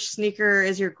 sneakers, which sneaker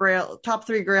is your grail, top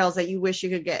 3 grails that you wish you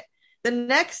could get? The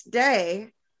next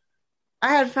day, I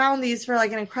had found these for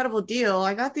like an incredible deal.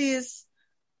 I got these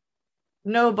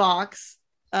no box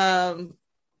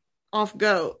off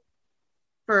GOAT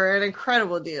for an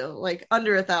incredible deal, like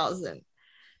under $1,000.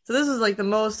 So this was like the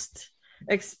most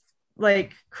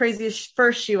like craziest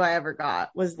first shoe I ever got.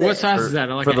 Was this. What size is that?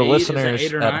 Like For an the 8? Is it listeners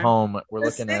 8 or at 9? home, we're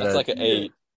This looking at It's like an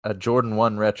 8. a Jordan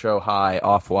 1 Retro High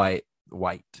Off-White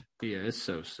white. Yeah, it's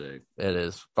so sick. It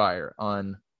is fire.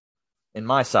 In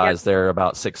my size, they're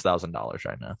about $6,000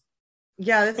 right now.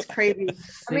 Yeah, that's crazy.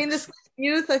 I mean, this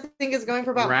youth I think is going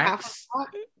for about half a lot.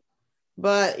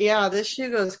 But yeah, this shoe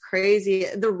goes crazy.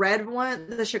 The red one,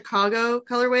 the Chicago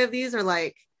colorway of these are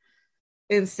like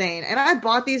insane. And I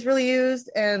bought these really used,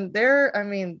 and they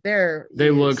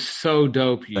They look so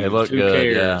dope. They look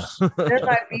good. Cares? Yeah. they're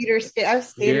my beater skate. I've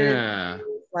skated Yeah.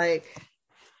 like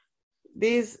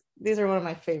these are one of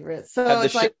my favorites. So Have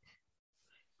it's like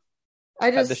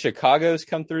have the Chicagos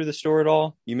come through the store at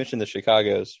all? You mentioned the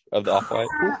Chicagos of the Off-White.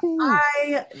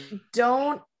 I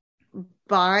don't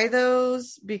buy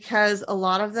those because a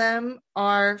lot of them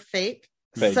are fake.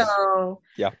 So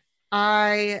yeah,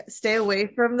 I stay away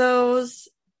from those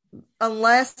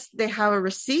unless they have a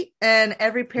receipt, and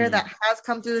every pair that has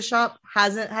come through the shop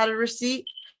hasn't had a receipt.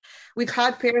 We've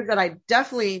had pairs that I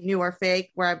definitely knew are fake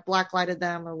where I blacklighted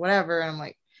them or whatever, and I'm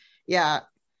like, yeah,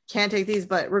 can't take these.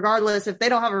 But regardless, if they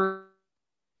don't have a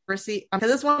receipt,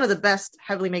 because it's one of the best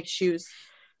heavily made shoes,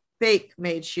 fake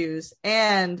made shoes,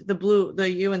 and the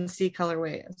UNC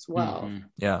colorway as well.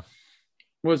 Yeah.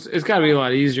 Well, it's got to be a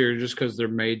lot easier just because they're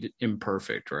made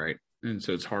imperfect, right? And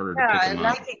so it's harder to pick And them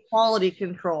up. Nike quality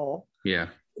control. Yeah.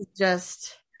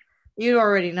 Just, you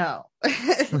already know.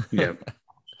 Yep.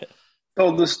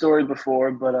 Told this story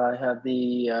before, but I had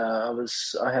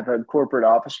I had a corporate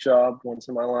office job once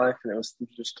in my life, and it was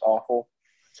just awful.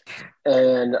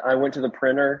 And I went to the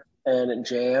printer and it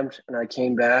jammed, and I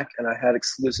came back and I had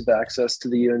exclusive access to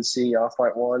the UNC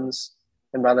Off-White ones.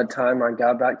 And by the time I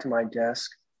got back to my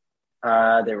desk,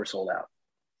 they were sold out.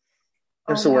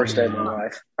 It was the worst day of my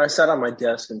life. I sat on my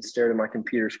desk and stared at my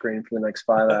computer screen for the next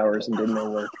 5 hours and did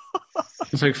no work.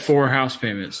 It's like 4 house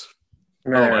payments.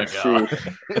 Man, Oh my God.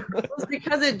 It was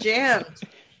because it jammed.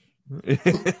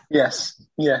 Yes.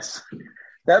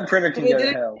 That printer can It go to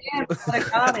didn't hell. jam, but I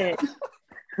got it.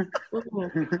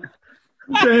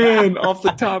 Man, off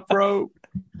the top rope.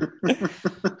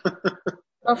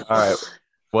 All right.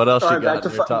 What else All you right, got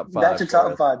in your top five? Back to top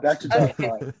for us? five. Back to top Okay.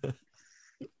 five.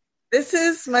 This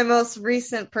is my most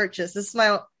recent purchase.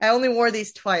 I only wore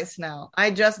these twice now.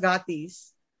 I just got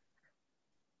these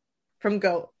from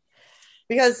Goat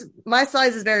because my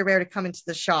size is very rare to come into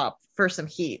the shop for some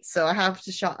heat. So I have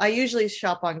to shop. I usually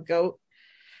shop on Goat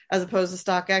as opposed to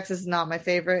StockX. This is not my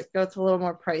favorite. Goat's a little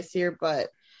more pricier, but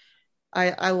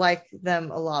I like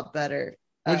them a lot better.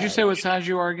 Would you say what size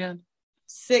you are again?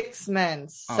 6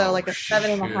 men's. So like a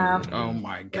 7.5. Oh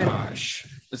my gosh.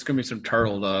 It's going to be some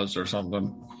turtle doves or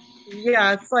something.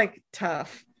 Yeah, it's like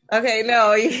tough. Okay,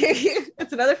 no,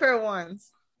 it's another pair of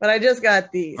ones, but I just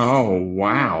got these. Oh,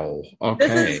 wow. Okay.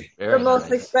 This is Very the most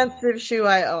nice. expensive shoe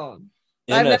I own.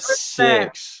 In I've a never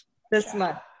spent 6. this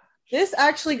much. This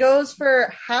actually goes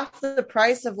for half the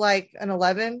price of like an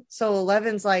 11. So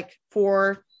 11's like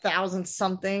 4,000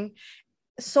 something.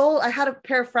 Sold. I had a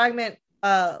pair of Fragment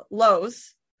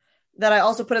lows that I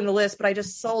also put in the list, but I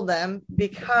just sold them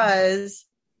because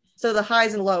the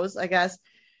highs and lows, I guess.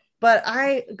 But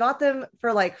I got them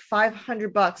for like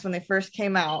 $500 when they first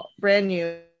came out, brand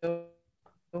new,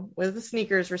 with a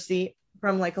sneakers receipt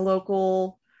from like a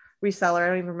local reseller. I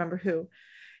don't even remember who.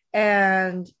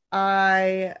 And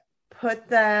I put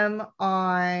them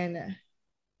on.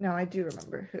 No, I do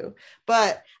remember who.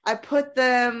 But I put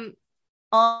them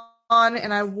on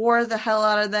and I wore the hell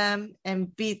out of them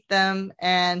and beat them.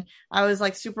 And I was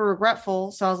like super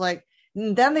regretful. So I was like,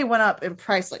 then they went up in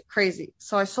price like crazy.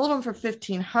 So I sold them for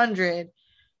 $1,500,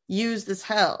 used as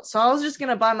hell. So I was just going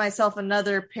to buy myself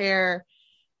another pair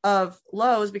of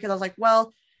lows because I was like,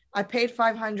 well, I paid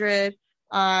 $500.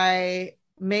 I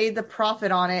made the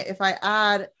profit on it. If I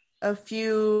add a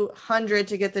few hundred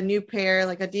to get the new pair,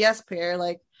 like a DS pair,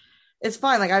 like it's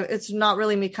fine. Like it's not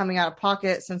really me coming out of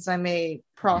pocket since I made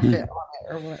profit on it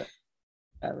or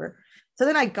whatever. So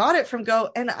then I got it from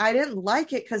Go and I didn't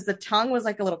like it because the tongue was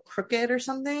like a little crooked or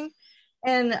something.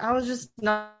 And I was just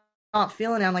not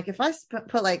feeling it. I'm like, if I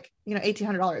put like,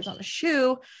 $1,800 on a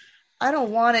shoe, I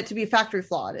don't want it to be factory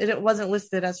flawed. It wasn't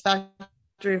listed as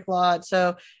factory flawed.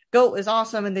 So Goat is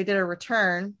awesome and they did a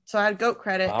return. So I had Goat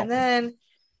credit. Wow. And then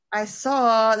I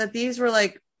saw that these were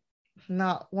like, I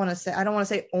don't want to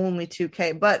say only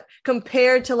 $2,000, but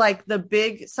compared to like the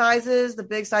big sizes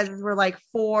were like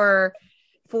four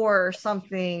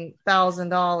something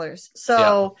 $1,000.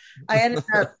 So I ended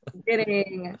up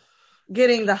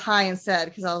getting the high instead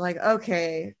because I was like,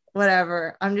 okay,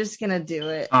 whatever, I'm just gonna do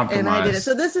it. And I did it.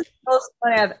 So this is the most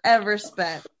money I've ever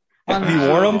spent on Have you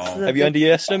worn them? This is Have you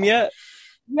unds them yet?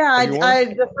 Yeah, I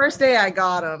the first day I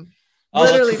got them. Oh,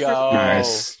 Literally, let's go.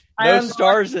 Nice. No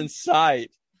stars in sight.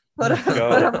 Put Let's them go.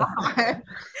 on.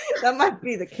 That might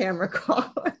be the camera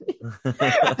quality.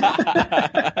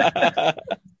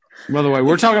 By the way,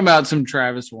 we're talking about some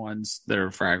Travis ones that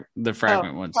are the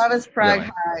fragment ones. Travis Frag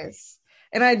Really. highs.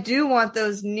 And I do want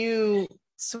those new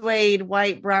suede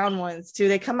white brown ones too.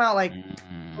 They come out like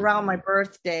around my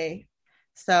birthday.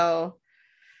 So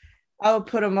I would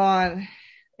put them on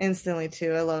instantly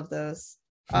too. I love those.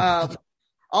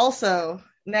 Also,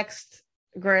 next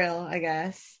grail, I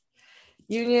guess.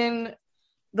 Union,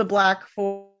 the Black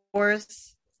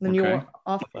Force, the new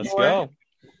off. Let's go.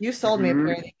 You sold me a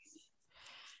pair of these.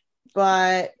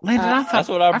 But Landon, I thought That's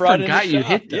what I brought in. forgot you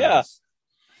hit those. Yeah,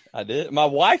 I did. My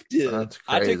wife did. That's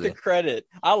I took crazy. the credit.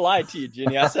 I lied to you,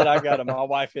 Jenny. I said I got them. My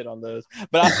wife hit on those,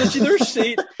 but I sent you the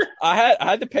receipt. I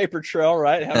had the paper trail,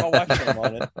 right? Had my wife's name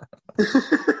on it.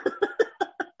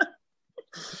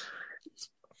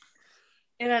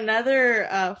 And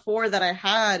another 4 that I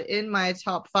had in my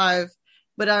top 5,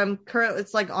 but I'm currently,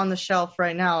 it's like on the shelf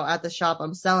right now at the shop.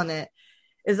 I'm selling it.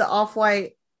 Is the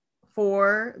Off-White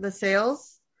for the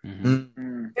sales?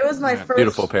 Mm-hmm. It was my first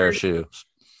Beautiful pair of shoes.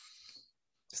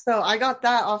 So I got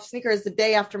that off Sneakers the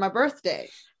day after my birthday.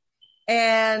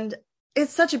 And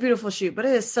it's such a beautiful shoe, but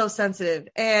it is so sensitive.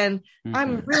 And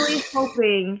I'm really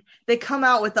hoping they come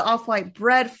out with the Off-White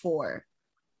Bread 4.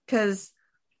 Because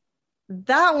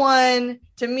that one,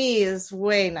 to me, is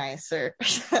way nicer.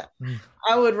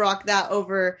 I would rock that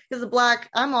over. Because the black,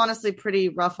 I'm honestly pretty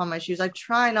rough on my shoes. I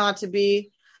try not to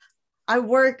be. I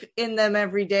work in them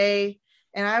every day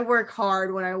and I work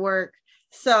hard when I work.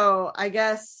 So I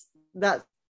guess that's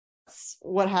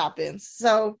what happens.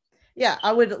 So yeah,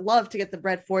 I would love to get the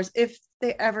bread fours if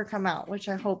they ever come out, which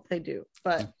I hope they do.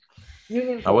 But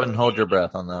Union I wouldn't fours. hold your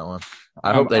breath on that one.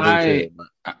 I hope they do too.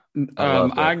 But I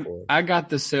love bread fours. I got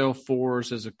the sale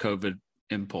 4s as a COVID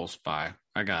impulse buy.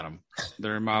 I got them.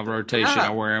 They're in my rotation.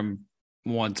 I wear them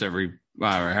once every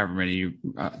however many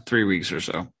 3 weeks or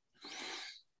so.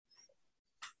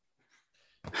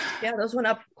 Yeah, those went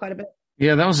up quite a bit.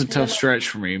 Yeah, that was a tough stretch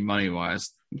for me money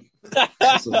wise.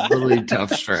 It's a really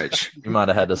tough stretch. You might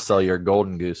have had to sell your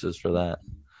golden gooses for that.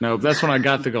 No, that's when I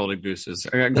got the golden gooses.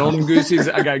 I got golden gooses.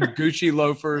 I got Gucci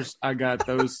loafers. I got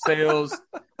those sales.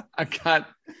 I got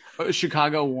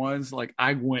Chicago ones. Like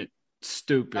I went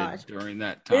stupid during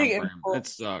that time frame. It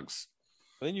sucks.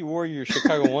 Then you wore your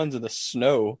Chicago ones in the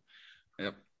snow.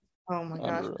 Yep. Oh my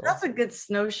gosh, that's a good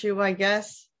snowshoe, I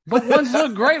guess. But ones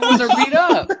look great when they're beat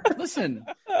up. Listen,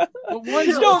 but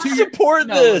ones don't support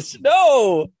this.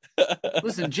 No.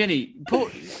 Listen, Jenny,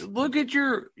 look at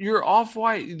your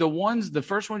off-white, the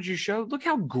first ones you showed. Look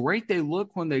how great they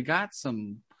look when they got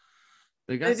some.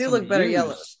 They do look better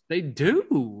yellow. They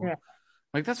do. Yeah.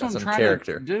 Like that's what I'm trying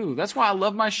to do. That's why I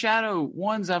love my shadow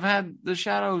ones. I've had the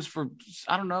shadows for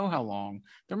I don't know how long.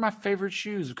 They're my favorite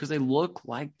shoes because they look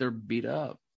like they're beat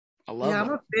up. I love them.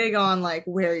 I'm big on like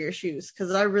wear your shoes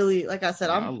because I really, like I said,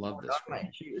 I love this my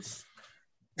shoes.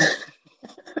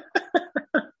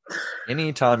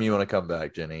 Anytime you want to come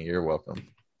back, Jenny, you're welcome.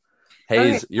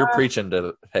 Hayes, you're preaching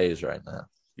to Hayes right now.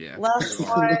 Yeah. Last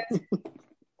one,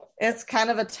 it's kind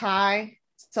of a tie,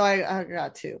 so I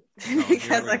got 2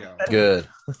 because good.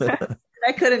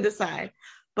 I couldn't decide,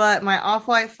 but my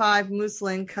off-white 5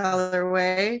 muslin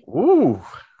colorway. Ooh,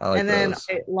 I like and then those.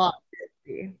 lot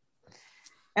 50.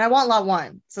 And I want lot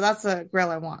 1, so that's a grill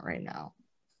I want right now.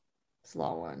 It's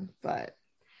lot 1, but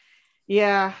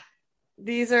yeah.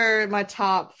 These are my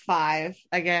top 5,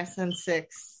 I guess, and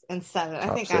 6 and 7.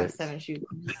 I think 6. I have 7 shoes.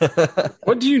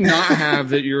 What do you not have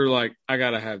that you're like, I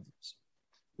gotta have this?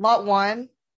 Lot 1.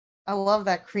 I love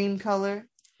that cream color.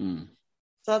 Mm.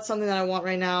 So that's something that I want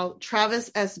right now.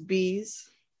 Travis SBs.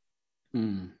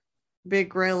 Big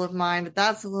grail of mine, but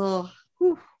that's a little.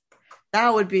 Whew,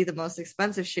 that would be the most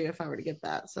expensive shoe if I were to get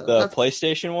that. So the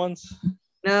PlayStation ones?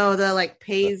 No, the like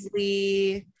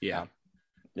Paisley. Yeah.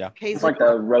 Yeah, Paisley. It's like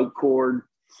the rope cord.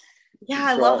 Yeah,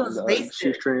 I love those bases.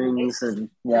 Shoestrings and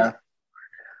yeah.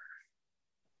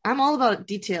 I'm all about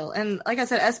detail. And like I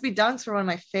said, SB Dunks were one of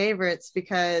my favorites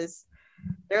because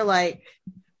they're like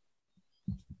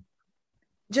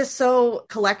just so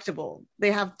collectible.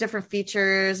 They have different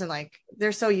features and like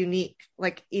they're so unique.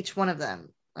 Like each one of them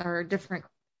are different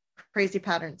crazy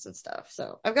patterns and stuff.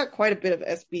 So I've got quite a bit of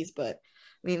SBs, but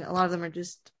I mean, a lot of them are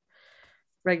just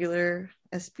regular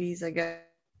SBs, I guess.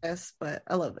 But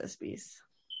I love SBs.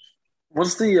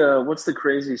 What's the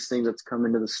craziest thing that's come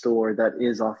into the store that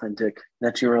is authentic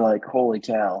that you were like, holy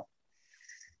cow?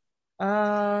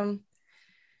 Okay,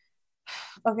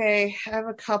 I have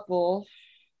a couple.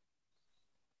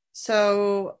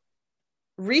 So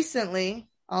recently,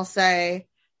 I'll say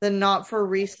the not for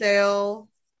resale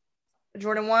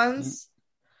Jordan 1s,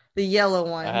 the yellow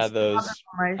ones. I had those.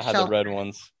 I had the red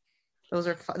ones. Those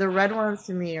are the red ones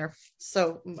to me are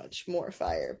so much more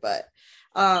fire, but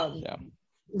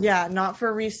yeah, not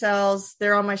for resales.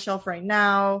 They're on my shelf right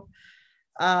now.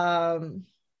 I've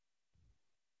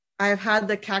had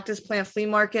the cactus plant flea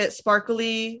market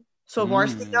sparkly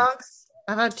Swarovski dunks.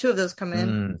 I've had 2 of those come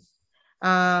in.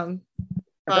 Are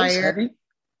those heavy?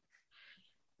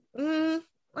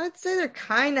 I'd say they're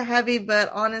kind of heavy, but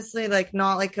honestly, like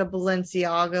not like a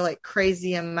Balenciaga like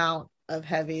crazy amount of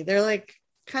heavy. They're like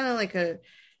kind of like a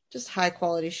just high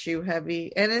quality shoe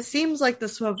heavy, and it seems like the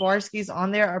Swarovskis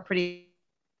on there are pretty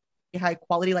high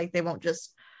quality, like they won't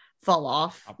just fall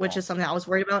off, which is something I was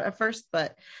worried about at first,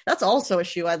 but that's also a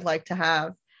shoe I'd like to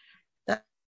have. That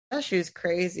shoe's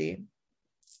crazy.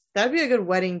 That'd be a good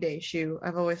wedding day shoe.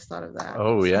 I've always thought of that.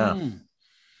 Oh yeah.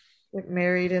 Get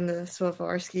married in the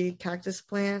Swarovski cactus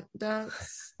plant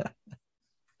dunks.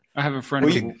 I have a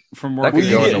friend from work. Will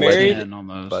you get married on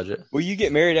those. Budget. Will you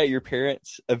get married at your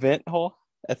parents' event hall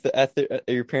at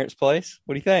your parents' place?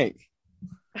 What do you think?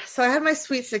 So I had my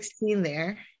sweet 16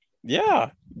 there. Yeah,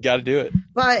 got to do it.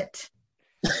 But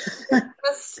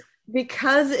just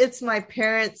because it's my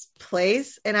parents'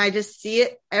 place and I just see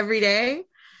it every day.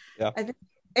 Yeah. And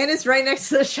it's right next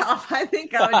to the shop. I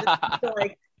think I would just feel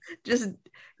like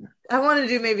I want to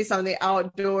do maybe something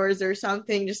outdoors or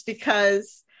something just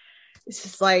because it's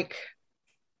just like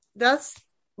that's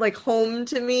like home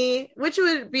to me, which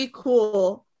would be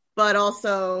cool, but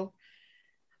also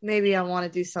maybe I want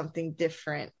to do something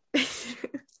different.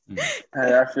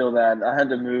 Hey, I feel that. I had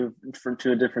to move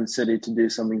to a different city to do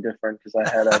something different because I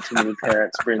had too many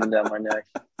parents breathing down my neck.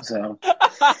 So,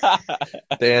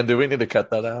 Dan, do we need to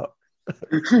cut that out?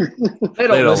 They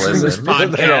don't listen to this They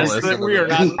don't podcast. listen to We are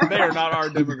this. not. They are not our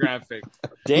demographic.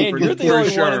 Dan, you're the For only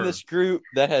one sure. in this group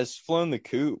that has flown the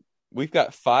coop. We've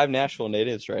got 5 Nashville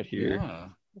natives right here. Yeah,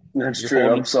 that's You're true.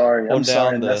 holding- I'm sorry. I'm holding sorry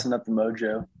down I'm the- messing up the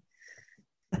mojo.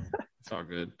 it's all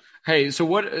good. Hey, so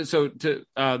what? So to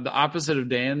the opposite of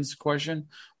Dan's question,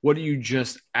 what are you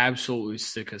just absolutely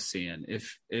sick of seeing?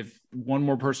 If one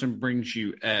more person brings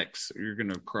you X, you're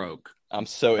gonna croak. I'm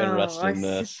so interested in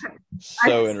this.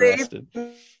 So I interested.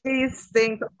 These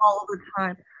things all the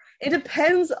time. It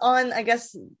depends on, I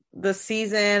guess, the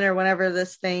season or whenever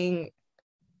this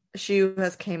shoe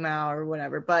has came out or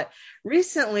whatever. But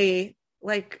recently,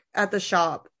 like at the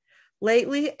shop,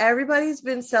 lately, everybody's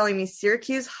been selling me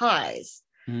Syracuse highs.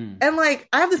 And like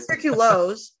I have the Syracuse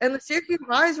lows, and the Syracuse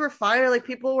highs were fire. Like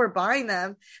people were buying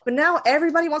them, but now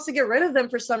everybody wants to get rid of them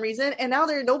for some reason, and now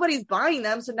nobody's buying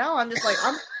them. So now I'm just like,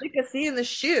 I'm sick of seeing the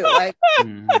shoe. Like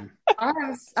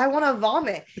I want to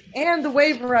vomit. And the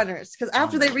wave runners, because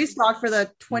after they restocked for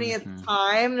the 20th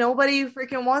time, nobody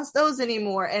freaking wants those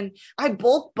anymore. And I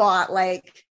bulk bought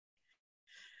like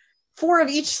 4 of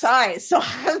each size, so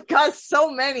I've got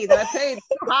so many that I paid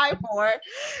too high for,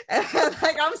 and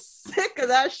like I'm sick of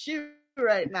that shoe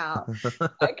right now.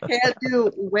 I can't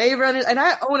do wave runners, and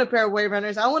I own a pair of wave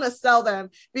runners. I want to sell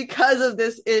them because of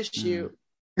this issue.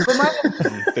 But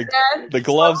the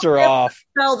gloves are off.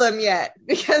 Sell them yet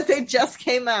because they just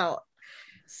came out.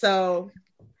 So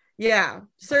yeah,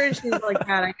 certain shoes like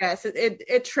that, I guess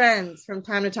it trends from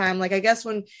time to time. Like I guess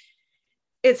when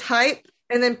it's hype,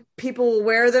 and then people will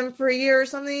wear them for a year or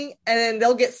something, and then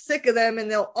they'll get sick of them,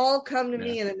 and they'll all come to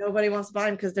me, and then nobody wants to buy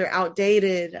them because they're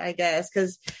outdated, I guess.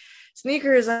 Because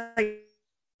sneakers, I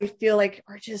feel like,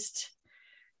 are just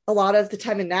a lot of the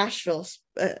time in Nashville,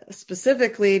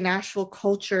 specifically Nashville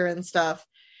culture and stuff.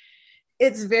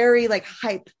 It's very like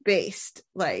hype based.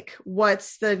 Like,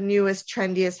 what's the newest,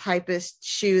 trendiest, hypest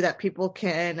shoe that people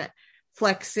can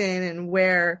flex in and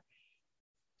wear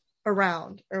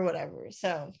around or whatever?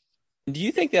 So. Do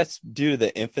you think that's due to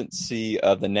the infancy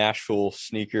of the Nashville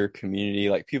sneaker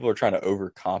community? Like people are trying to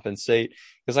overcompensate?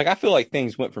 Because like I feel like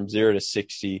things went from 0 to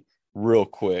 60 real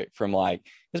quick. From like,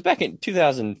 because back in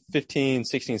 2015,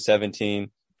 16,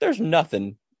 17, there's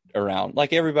nothing around.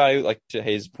 Like everybody, like to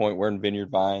Hayes' point, wearing Vineyard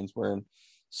Vines, wearing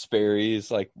Sperry's.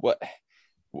 Like what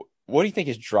do you think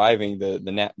is driving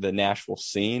the Nashville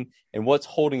scene, and what's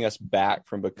holding us back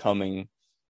from becoming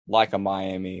like a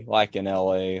Miami, like in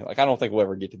LA? Like I don't think we'll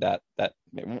ever get to that.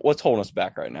 What's holding us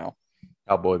back right now?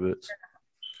 Cowboy boots.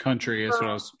 Country, that's what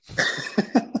I was.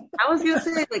 I was gonna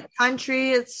say like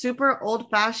country. It's super old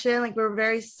fashioned. Like we're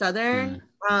very Southern.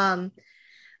 I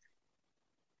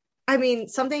mean,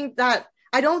 something that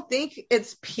I don't think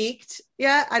it's peaked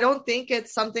yet. I don't think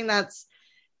it's something that's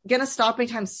gonna stop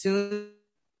anytime soon,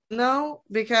 though,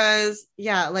 because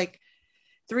like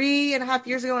 3.5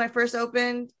 years ago when I first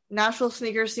opened, Nashville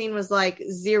sneaker scene was like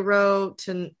 0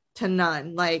 to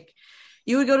none. Like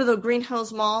you would go to the Green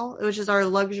Hills Mall, which is our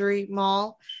luxury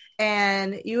mall,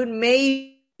 and you would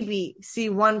maybe see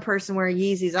one person wearing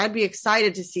Yeezys. I'd be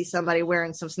excited to see somebody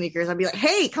wearing some sneakers. I'd be like,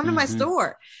 hey, come to my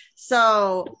store.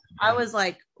 So I was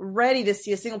like ready to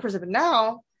see a single person. But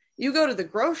now you go to the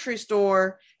grocery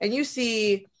store and you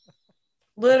see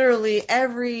literally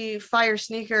every fire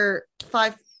sneaker,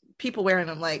 5 people wearing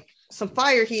them, like some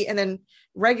fire heat, and then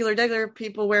regular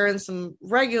people wearing some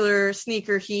regular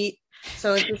sneaker heat.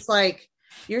 So it's just like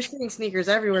you're seeing sneakers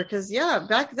everywhere. Because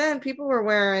back then people were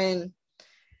wearing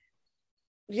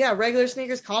regular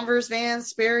sneakers, Converse, Vans,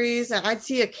 Sperry's. I'd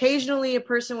see occasionally a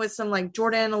person with some like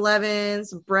Jordan 11s,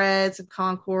 some Breads, some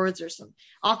Concords, or some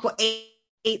Aqua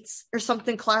 8s or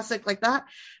something classic like that.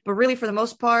 But really, for the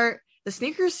most part, the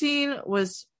sneaker scene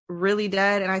was really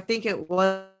dead, and I think it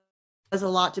was a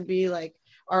lot to be like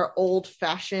our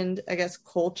old-fashioned, I guess,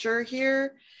 culture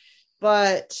here.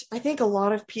 But I think a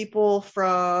lot of people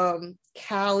from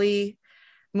Cali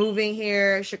moving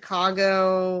here,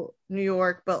 Chicago, New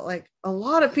York, but like a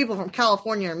lot of people from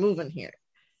California are moving here.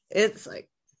 It's like,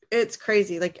 it's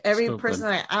crazy. Like every person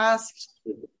that I ask,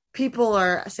 people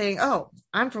are saying, oh,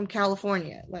 I'm from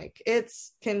California. Like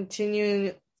it's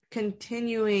continuing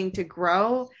to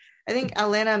grow. I think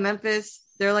Atlanta, Memphis,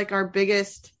 they're like our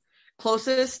biggest,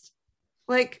 closest,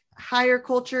 like higher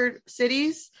cultured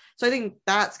cities. So I think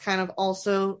that's kind of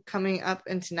also coming up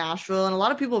into Nashville, and a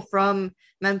lot of people from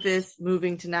Memphis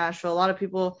moving to Nashville. A lot of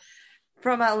people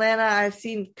from Atlanta I've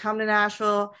seen come to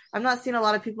Nashville. I'm not seeing a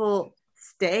lot of people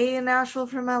stay in Nashville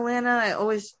from Atlanta. I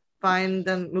always find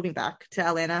them moving back to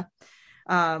Atlanta.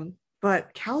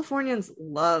 But Californians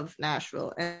love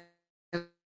Nashville. And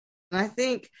I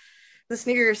think the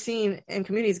sneaker scene and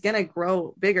community is going to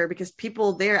grow bigger because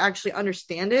people there actually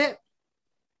understand it.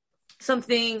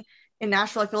 Something in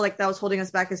Nashville, I feel like that was holding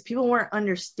us back is people weren't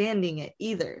understanding it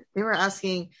either. They were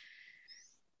asking,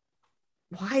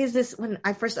 why is this, when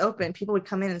I first opened, people would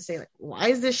come in and say, like, why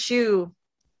is this shoe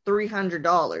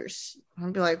 $300?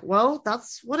 I'd be like, well,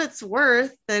 that's what it's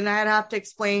worth. Then I'd have to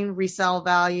explain resale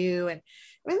value. And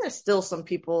I mean, there's still some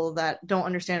people that don't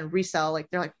understand resale. Like,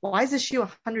 they're like, why is this shoe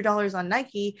 $100 on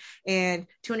Nike and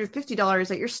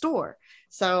 $250 at your store?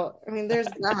 So, I mean, there's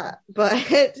that,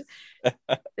 but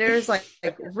there's like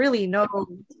really no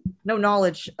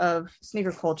knowledge of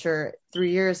sneaker culture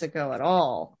 3 years ago at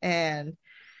all. And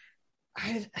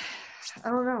I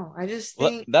don't know. I just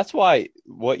think that's why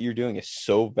what you're doing is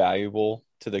so valuable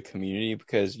to the community,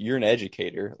 because you're an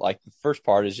educator. Like, the first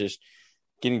part is just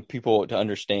getting people to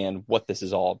understand what this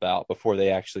is all about before they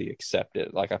actually accept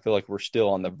it. Like, I feel like we're still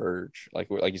on the verge. Like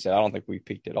you said, I don't think we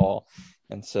peaked at all.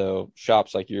 And so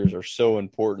shops like yours are so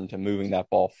important to moving that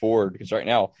ball forward, because right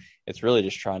now it's really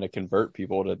just trying to convert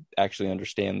people to actually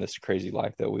understand this crazy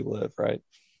life that we live, right?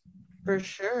 For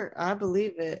sure. I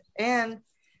believe it. And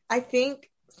I think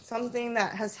something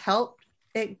that has helped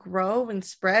it grow and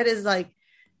spread is like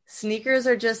sneakers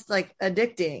are just like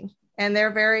addicting, and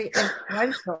they're very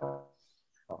influential.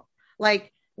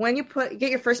 Like, when you get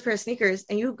your first pair of sneakers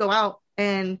and you go out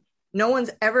and no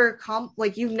one's ever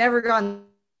like, you've never gotten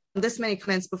this many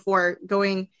comments before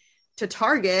going to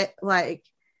Target, like,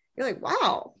 you're like,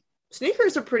 wow,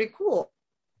 sneakers are pretty cool.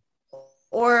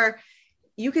 Or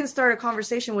you can start a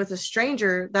conversation with a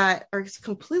stranger that are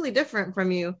completely different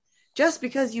from you just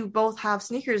because you both have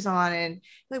sneakers on, and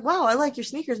like, wow, I like your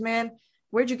sneakers, man.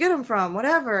 Where'd you get them from?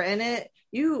 Whatever. And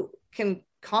you can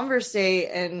conversate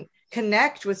and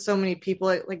connect with so many people.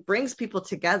 It like brings people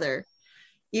together,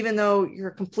 even though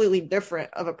you're completely different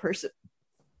of a person.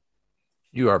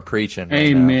 You are preaching. Right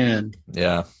Amen. Now.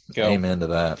 Yeah. Go. Amen to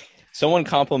that. Someone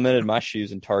complimented my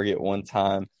shoes in Target one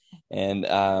time, and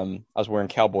I was wearing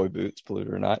cowboy boots, believe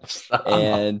it or not.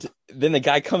 And then the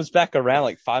guy comes back around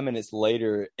like 5 minutes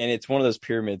later, and it's one of those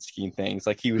pyramid scheme things.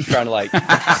 Like, he was trying to like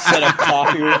set up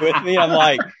coffee with me. I'm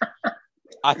like,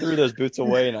 I threw those boots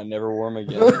away and I never wore them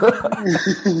again.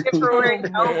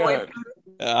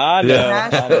 I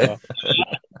know.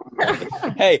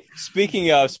 Hey,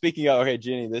 speaking of, okay,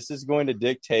 Jenny, this is going to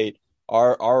dictate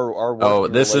our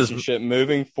relationship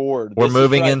moving forward. We're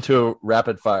moving into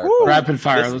rapid fire. Woo! Rapid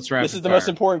fire. Let's rapid This is the fire. most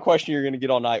important question you're going to get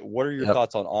all night. What are your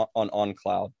thoughts on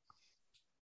Cloud?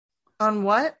 On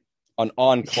what? On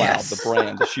Cloud, yes. The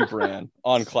brand, the shoe brand,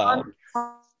 On Cloud.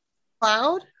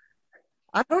 Cloud?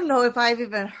 I don't know if I've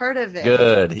even heard of it.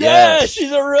 Good. Yes,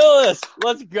 she's a realist.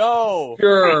 Let's go.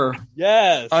 Pure.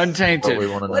 Yes. Untainted.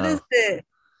 What is it?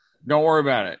 Don't worry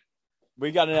about it.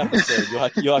 We got an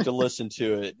episode. You'll have to listen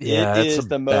to it. Yeah, it is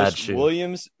the most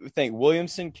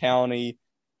Williamson County,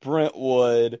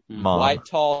 Brentwood, white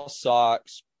tall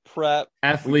socks, prep,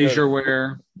 athleisure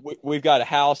wear. We've got a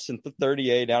house in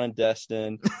 38 down in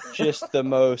Destin. Just the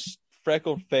most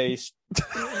freckled faced,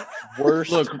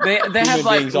 worst. Look, they have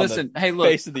like, listen, hey, look,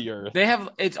 face of the earth. They have,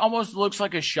 it almost looks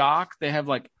like a shock. They have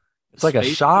like, it's like a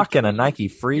shock and a Nike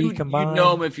Free combined. You'd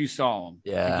know them if you saw them.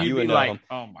 Yeah, like, you'd be like,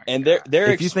 oh my. And God.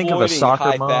 they're if you think of a soccer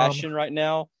high mom, fashion right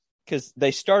now, because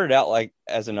they started out like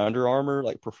as an Under Armour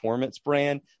like performance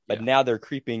brand, but now they're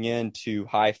creeping into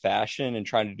high fashion and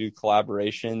trying to do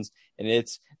collaborations. And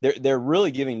they're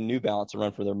really giving New Balance a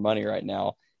run for their money right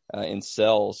now in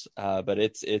sales. But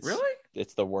it's really,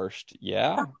 it's the worst.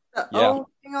 Yeah. The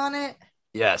thing on it.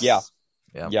 Yes. Yeah.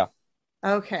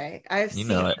 Okay, I've seen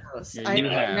those. Yeah, I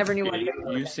never knew what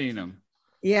you've seen them.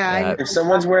 Yeah. If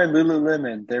someone's wearing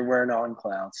Lululemon, they're wearing On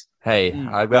Clouds. Hey,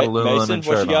 I've got a Lululemon Mason,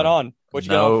 shirt what you got on? What you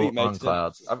got on feet, On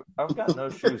Clouds. I've got no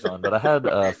shoes on, but I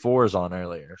had fours on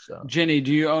earlier. So, Jenny,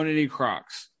 do you own any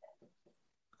Crocs?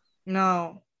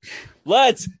 No.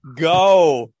 Let's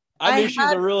go. I knew she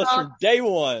was a realist from day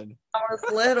one. I was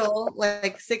little,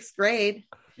 like 6th grade.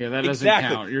 Yeah, that doesn't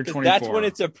count. You're 24.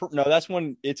 That's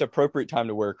when it's appropriate time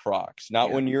to wear Crocs,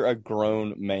 not when you're a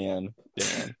grown man,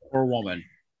 Dan. Or woman.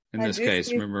 In this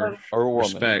case, remember, or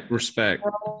woman. Respect.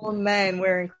 All men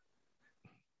wearing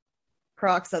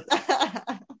Crocs.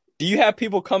 Do you have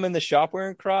people come in the shop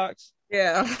wearing Crocs?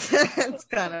 Yeah, it's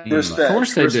kind of respect. Of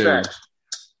course they do.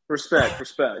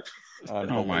 Respect.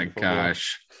 Oh my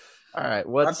gosh! All right,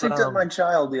 I picked up my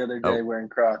child the other day wearing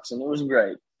Crocs, and it was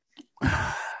great.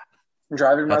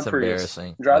 Driving my Prius.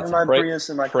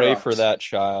 Pray for that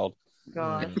child.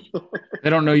 God. They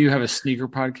don't know you have a sneaker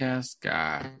podcast.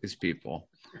 God, these people.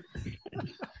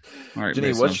 All right, Jenny,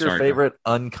 Mason, what's I'm your sorry. favorite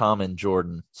uncommon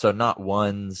Jordan? So not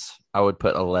ones. I would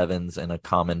put 11s in a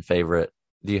common favorite.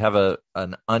 Do you have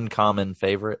an uncommon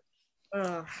favorite?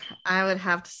 I would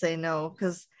have to say no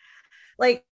because,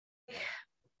 like,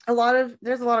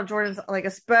 there's a lot of Jordans, like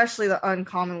especially the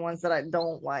uncommon ones that I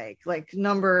don't like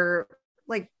number,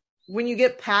 like when you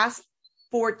get past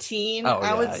 14, Oh,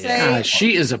 I would yeah, say. God,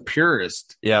 she is a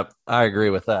purist. Yep, I agree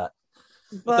with that.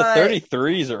 But the But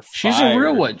 33s are fire. She's a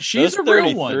real one. She's Those a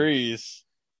real one. 33s.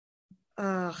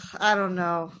 I don't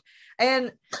know,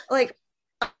 and like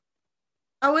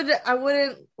I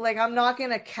wouldn't like, I'm not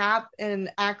gonna cap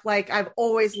and act like I've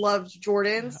always loved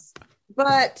Jordans,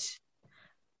 but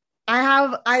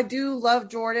I do love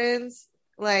Jordans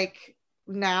like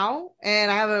now,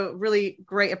 and I have a really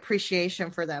great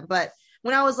appreciation for them. But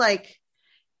when I was like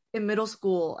in middle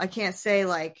school, I can't say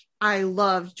like I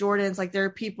loved Jordans. Like there are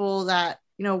people that,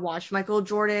 watch Michael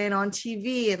Jordan on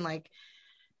TV and like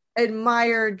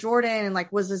admire Jordan and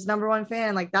like was his number one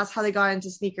fan. Like that's how they got into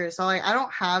sneakers. So like I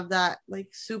don't have that like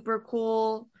super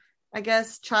cool, I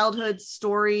guess, childhood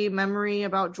story memory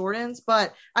about Jordans,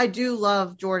 but I do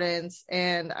love Jordans,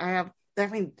 and I have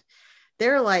definitely,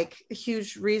 they're like a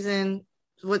huge reason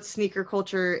what sneaker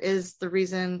culture is, the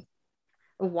reason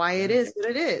why it is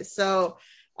what it is. So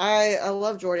I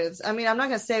love Jordans. I mean, I'm not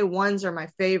gonna say ones are my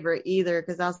favorite either,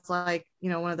 because that's like,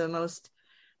 one of the most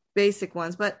basic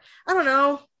ones, but I don't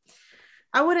know.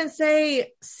 I wouldn't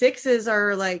say sixes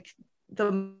are like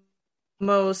the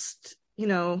most,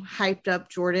 hyped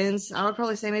up Jordans. I would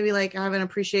probably say maybe like I have an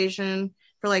appreciation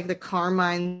for like the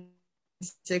Carmine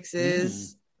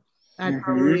sixes. I'd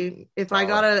probably, if I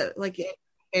got a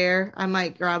pair, I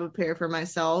might grab a pair for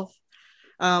myself.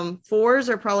 Fours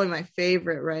are probably my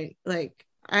favorite, right? Like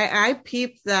I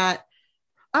peeped that.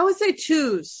 I would say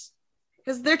twos,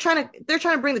 because they're trying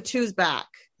to bring the twos back.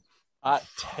 Hot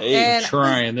take.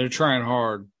 They're trying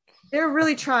hard. They're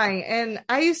really trying. And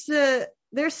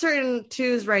there's certain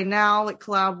twos right now, like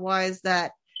collab wise,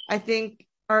 that I think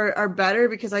are better,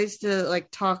 because I used to like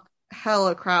talk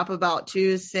hella crap about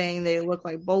twos, saying they look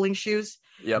like bowling shoes.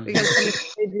 Yep.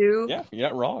 Because they do. Yeah, you're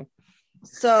not wrong.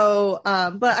 So,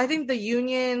 but I think the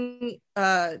Union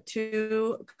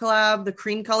 2 collab, the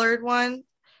cream colored one,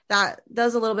 that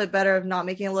does a little bit better of not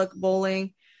making it look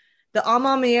bowling. The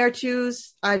Amamier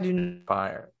 2s, I do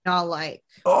not like.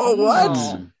 Oh,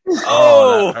 what?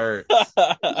 Oh, that hurts.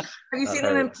 Have you seen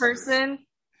them in person?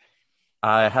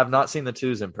 I have not seen the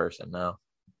twos in person, no.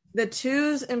 The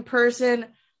twos in person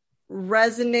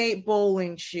resonate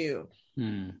bowling shoe.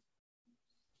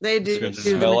 They do. It's gonna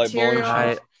smell like bowling shoe.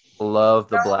 I love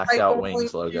the blacked out bowling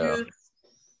wings logo. shoes.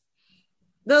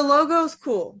 The logo's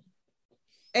cool.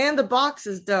 And the box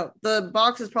is dope. The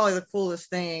box is probably the coolest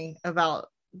thing about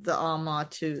the Alma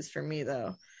 2s for me,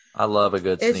 though. I love a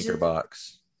good sneaker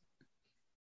box.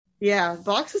 Yeah,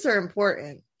 boxes are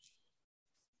important.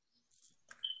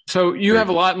 So you have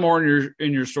a lot more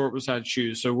in your store besides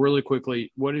shoes. So really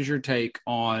quickly, what is your take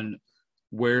on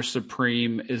where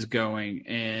Supreme is going,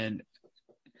 and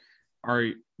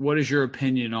what is your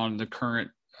opinion on the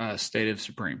current state of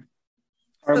Supreme?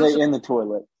 Are they in the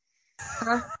toilet?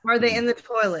 Are they in the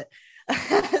toilet?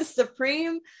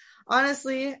 Supreme,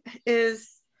 honestly,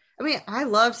 I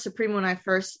loved Supreme when I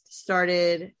first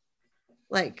started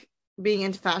like being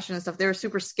into fashion and stuff. They were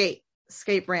super skate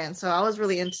brand. So I was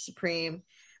really into Supreme.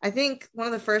 I think one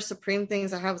of the first Supreme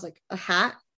things I had was like a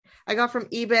hat I got from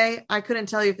eBay. I couldn't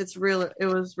tell you if it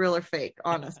was real or fake,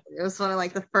 honestly. It was one of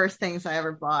like the first things I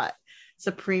ever bought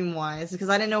Supreme wise, because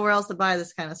I didn't know where else to buy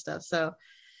this kind of stuff. So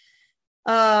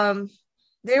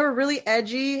they were really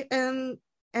edgy and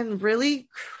really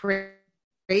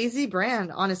crazy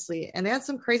brand, honestly. And they had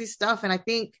some crazy stuff. And I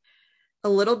think a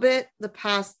little bit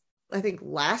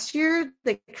last year,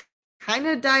 they kind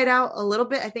of died out a little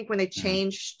bit. I think when they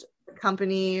changed the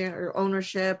company or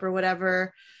ownership or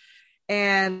whatever,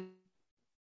 and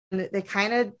they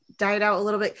kind of died out a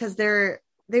little bit because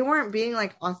they weren't being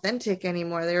like authentic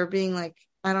anymore. They were being like,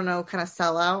 I don't know, kind of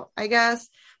sell out, I guess.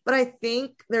 But I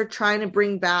think they're trying to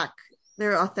bring back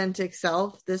their authentic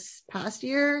self this past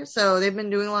year. So they've been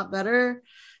doing a lot better.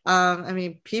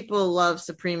 People love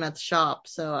Supreme at the shop,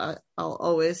 so I'll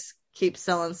always keep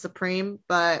selling Supreme.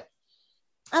 But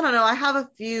I don't know. I have a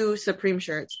few Supreme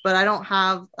shirts, but I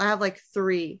have like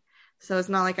 3. So it's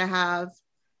not like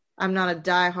I'm not a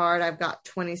diehard. I've got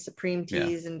 20 Supreme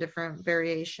tees in different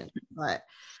variations. But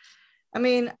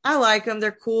I like them.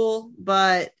 They're cool,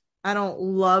 but I don't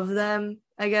love them,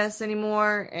 I guess,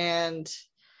 anymore. And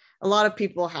a lot of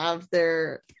people have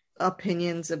their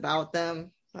opinions about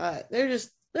them. They're just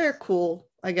they're cool,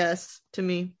 I guess, to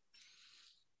me.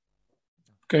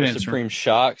 Good The answer. Supreme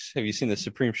Shocks. Have you seen the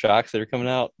Supreme Shocks that are coming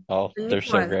out? Oh, The new they're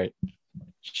so one. great.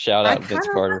 Shout I out kind Vince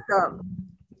of Carter. like them.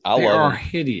 I They love are them.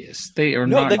 hideous. They are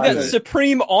No, not they've got good.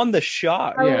 Supreme on the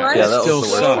shock. I Yeah, like it Yeah, that was still the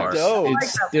worst sucks. part. Dope. It I like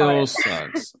that still part.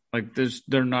 sucks. Like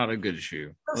they're not a good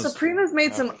shoe. So Supreme has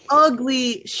made some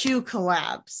ugly shoe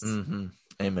collabs, Mm-hmm.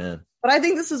 Amen. but I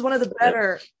think this is one of the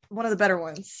better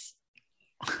ones.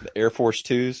 The Air Force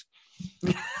 2s.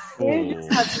 Oh,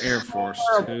 Air Force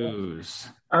Twos.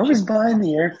 I was buying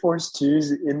the Air Force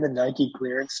 2s in the Nike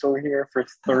clearance store here for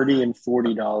 $30 and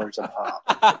 $40 a pop.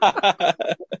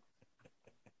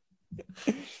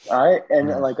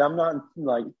 I'm not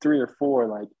like 3 or 4,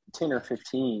 like 10 or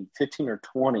 15 or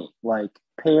 20, like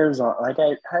pairs on, like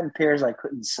I had pairs I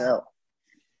couldn't sell.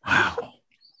 Wow.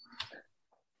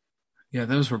 Yeah,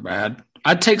 those were bad.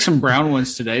 I'd take some brown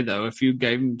ones today, though. If you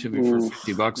gave them to me for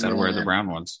 $50, I'd wear the man. brown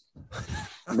ones.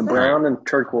 The brown and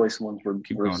turquoise ones were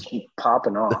going.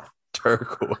 popping off.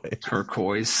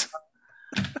 Turquoise.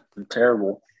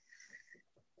 Terrible.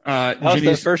 That was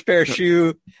the first pair of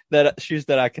shoes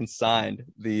that I consigned.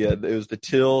 It was the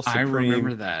Teal I remember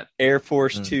Supreme that. Air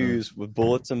Force 2s with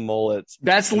bullets and mullets.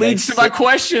 That leads to my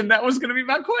question. That was going to be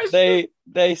my question.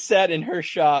 They sat in her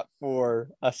shop for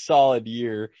a solid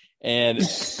year, and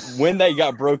when they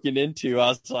got broken into, I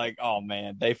was like, "Oh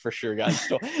man, they for sure got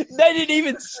stolen." They didn't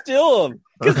even steal them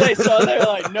because they saw they're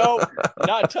like, "Nope,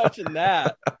 not touching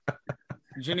that."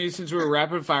 Jenny, since we were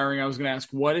rapid firing, I was going to ask,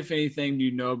 what, if anything, do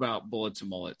you know about bullets and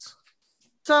mullets?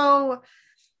 So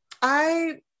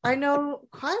I know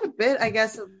quite a bit, I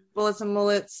guess, of bullets and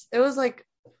mullets. It was like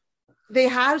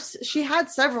she had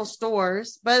several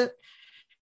stores, but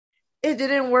it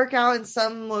didn't work out in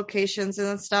some locations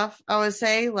and stuff. I would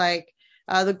say like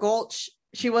the Gulch,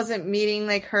 she wasn't meeting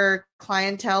like her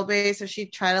clientele base, so she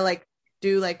tried to like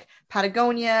do like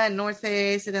Patagonia and North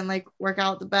Face. It didn't like work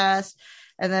out the best.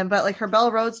 And then, but like her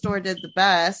Bell Road store did the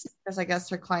best because I guess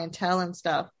her clientele and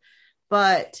stuff.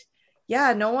 But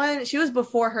yeah, she was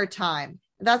before her time.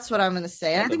 That's what I'm going to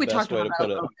say. And I think we talked about that a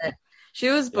little bit. She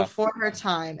was before her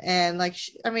time. And like,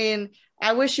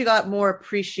 I wish she got more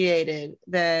appreciated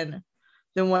than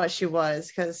what she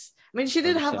was. Cause she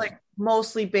did 100%. Have like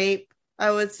mostly Bape, I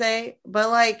would say,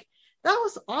 but like, that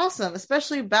was awesome.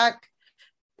 Especially back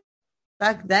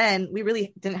then, we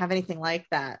really didn't have anything like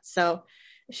that. So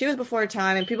she was before her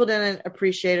time and people didn't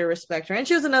appreciate or respect her. And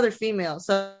she was another female.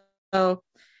 So that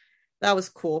was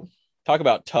cool. Talk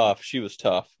about tough. She was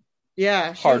tough.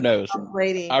 Yeah. Hard-nosed.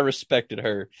 I respected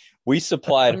her. We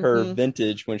supplied her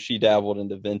vintage when she dabbled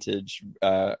into vintage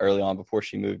early on before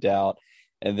she moved out.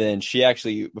 And then she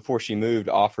actually, before she moved,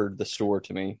 offered the store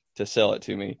to me to sell it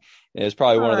to me. And it was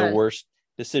probably one of the worst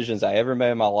decisions I ever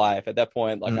made in my life. At that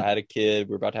point, like I had a kid.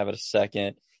 We were about to have a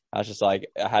second. I was just like,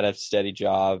 I had a steady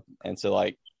job. And so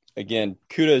like, again,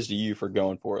 kudos to you for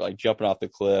going for it, like jumping off the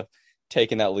cliff,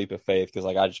 taking that leap of faith. Cause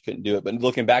like, I just couldn't do it. But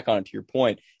looking back on it, to your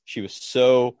point, she was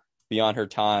so beyond her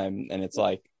time. And it's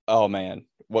like, oh man,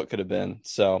 what could have been?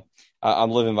 So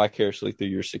I'm living vicariously through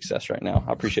your success right now.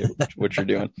 I appreciate what you're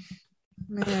doing.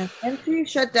 Man, and she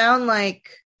shut down like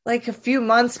a few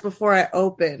months before I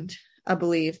opened, I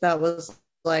believe. That was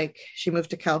like, she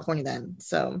moved to California then.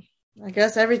 So I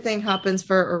guess everything happens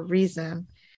for a reason,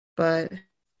 but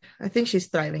I think she's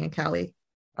thriving in Cali.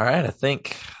 All right. I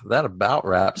think that about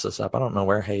wraps us up. I don't know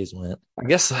where Hayes went. I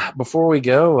guess before we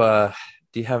go,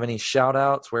 do you have any shout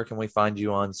outs? Where can we find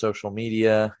you on social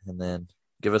media? And then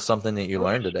give us something that you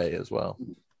learned today as well.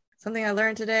 Something I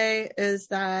learned today is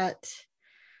that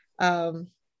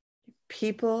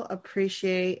people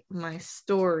appreciate my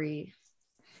story.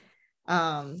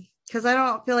 Because I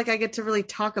don't feel like I get to really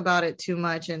talk about it too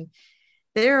much. And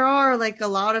there are like a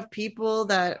lot of people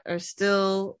that are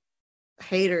still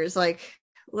haters. Like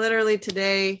literally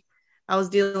today, I was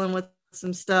dealing with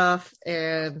some stuff.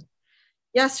 And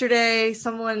yesterday,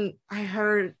 I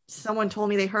heard someone told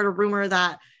me they heard a rumor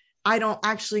that I don't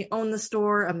actually own the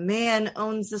store. A man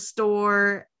owns the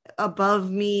store above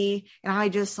me. And I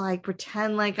just like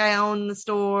pretend like I own the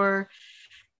store.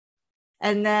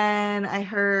 And then I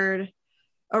heard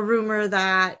a rumor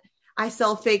that I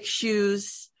sell fake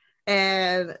shoes,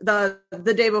 and the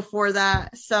day before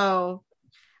that. So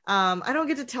I don't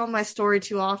get to tell my story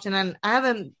too often, and I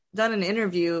haven't done an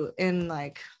interview in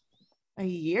like a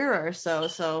year or so.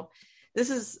 So this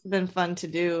has been fun to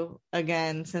do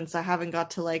again, since I haven't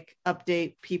got to like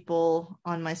update people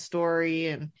on my story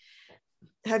and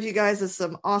have you guys as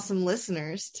some awesome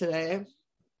listeners today.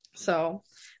 So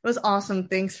it was awesome.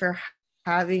 Thanks for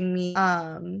having me.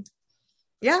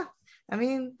 Yeah,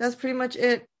 that's pretty much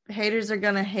it. Haters are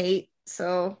gonna hate,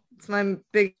 so it's my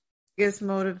biggest biggest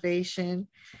motivation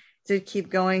to keep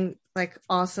going. Like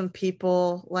awesome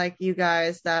people like you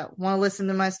guys that want to listen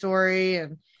to my story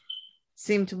and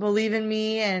seem to believe in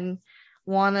me and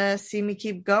want to see me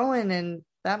keep going, and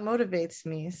that motivates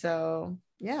me. So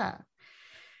yeah.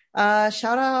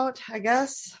 Shout out, I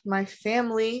guess, my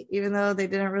family. Even though they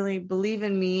didn't really believe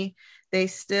in me, they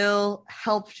still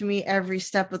helped me every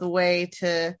step of the way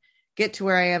to get to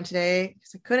where I am today,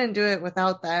 because I couldn't do it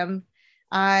without them.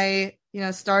 I,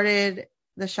 started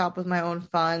the shop with my own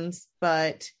funds,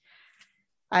 but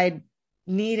I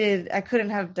I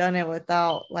couldn't have done it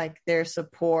without like their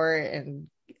support and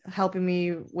helping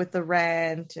me with the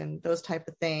rent and those type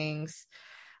of things.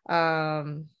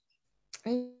 Um,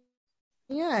 and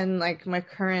yeah, and like my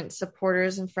current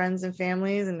supporters and friends and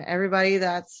families and everybody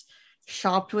that's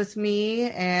shopped with me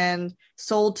and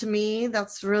sold to me.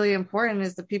 That's really important,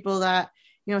 is the people that,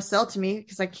 sell to me,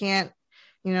 because I can't,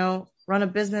 run a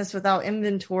business without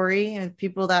inventory, and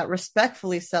people that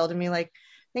respectfully sell to me. Like,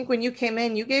 I think when you came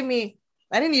in, you gave me,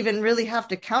 I didn't even really have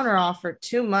to counter offer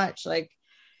too much. Like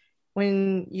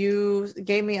when you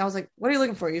gave me, I was like, what are you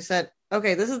looking for? You said,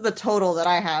 okay, this is the total that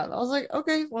I have. I was like,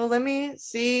 okay, well, let me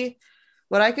see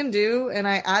what I can do. And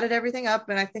I added everything up,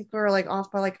 and I think we were like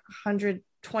off by like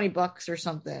 $120 or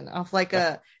something off like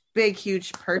a big,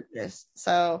 huge purchase.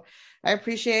 So I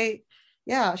appreciate,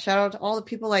 shout out to all the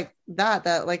people like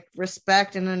that like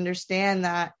respect and understand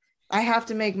that I have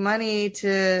to make money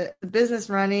to the business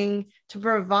running to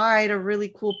provide a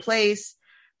really cool place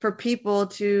for people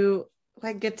to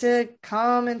like get to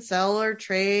come and sell or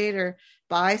trade or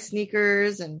buy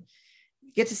sneakers and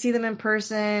get to see them in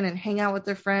person and hang out with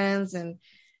their friends and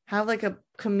have like a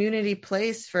community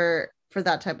place for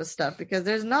that type of stuff, because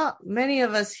there's not many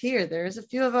of us here. There's a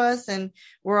few of us, and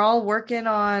we're all working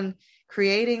on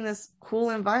creating this cool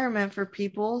environment for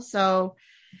people. So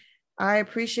I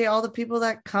appreciate all the people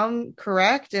that come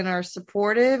correct and are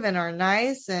supportive and are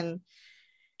nice and,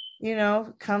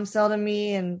 come sell to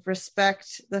me and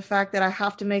respect the fact that I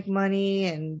have to make money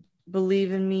and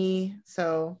believe in me.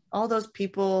 So all those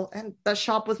people and that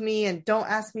shop with me and don't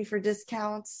ask me for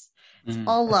discounts, it's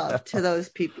all love to those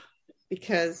people,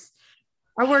 because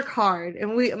I work hard,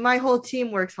 and my whole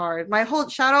team works hard.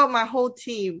 Shout out my whole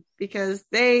team, because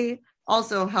they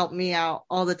also help me out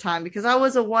all the time, because I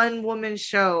was a one woman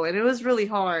show and it was really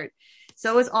hard.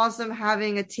 So it's awesome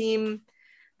having a team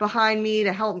behind me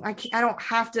to help. I don't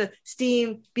have to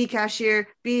steam, be cashier,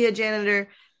 be a janitor,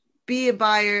 be a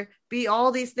buyer, be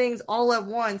all these things all at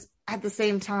once at the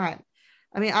same time.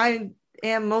 I mean, I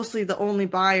am mostly the only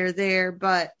buyer there,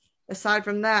 but aside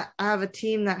from that, I have a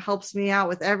team that helps me out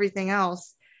with everything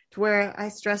else, to where I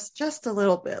stress just a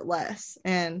little bit less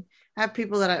and have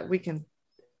people that we can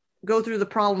go through the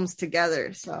problems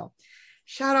together. So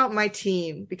shout out my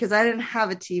team, because I didn't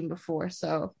have a team before.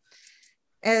 So,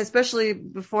 and especially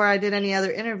before I did any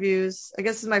other interviews, I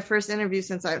guess this is my first interview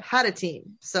since I've had a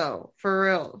team. So for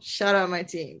real, shout out my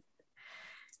team.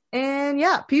 And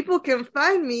yeah, people can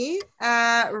find me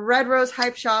at Red Rose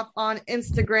Hype Shop on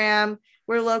Instagram.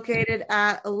 We're located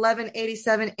at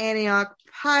 1187 Antioch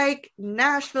Pike,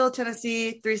 Nashville,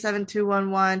 Tennessee,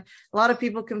 37211. A lot of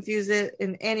people confuse it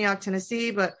in Antioch,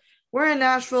 Tennessee, but we're in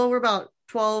Nashville. We're about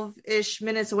 12-ish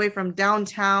minutes away from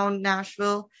downtown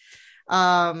Nashville.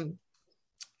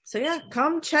 So yeah,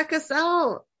 come check us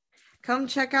out. Come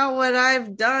check out what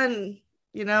I've done.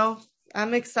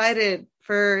 I'm excited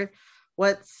for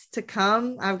what's to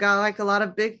come. I've got like a lot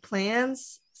of big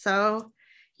plans. So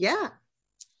yeah.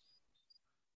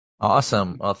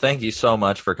 Awesome. Well, thank you so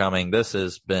much for coming. This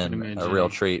has been a real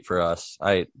treat for us.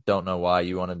 I don't know why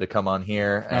you wanted to come on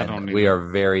here, and we are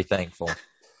very thankful.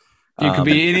 You could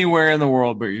be anywhere in the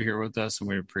world, but you're here with us, and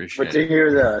we appreciate it. But to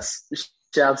hear this,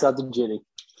 shouts out to Jenny.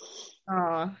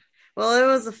 Oh, well, it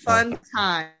was a fun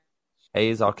time.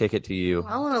 Hayes, I'll kick it to you.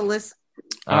 I want to listen.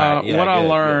 What I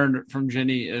learned from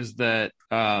Jenny is that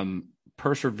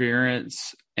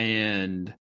perseverance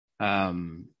and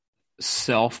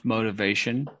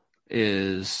self-motivation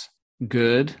is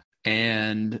good,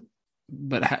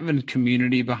 but having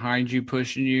community behind you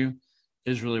pushing you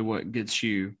is really what gets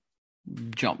you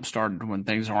jump started when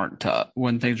things are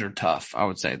tough. I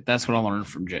would say that's what I learned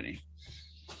from Jenny.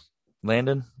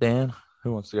 Landon, Dan,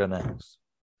 who wants to go next?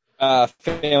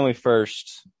 Family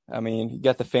first. I mean, you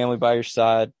got the family by your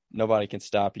side. Nobody can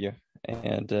stop you.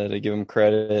 And to give them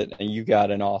credit, and you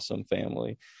got an awesome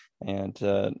family. And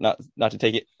not to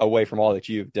take it away from all that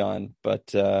you've done,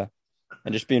 but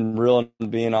and just being real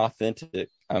and being authentic.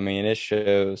 I mean, it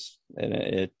shows,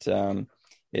 and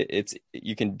it's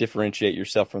you can differentiate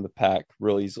yourself from the pack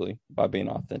real easily by being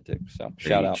authentic. So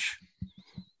shout out.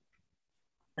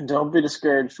 And don't be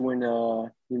discouraged when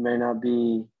you may not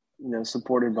be,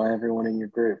 supported by everyone in your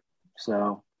group.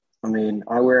 So, I mean,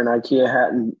 I wear an IKEA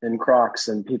hat and Crocs,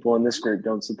 and people in this group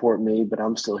don't support me, but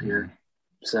I'm still here.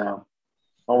 So,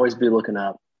 always be looking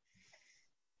up.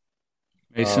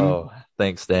 Mason? Oh,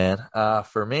 thanks, Dan.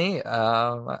 For me,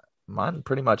 mine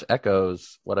pretty much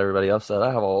echoes what everybody else said. I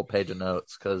have a whole page of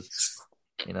notes because,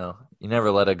 you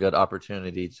never let a good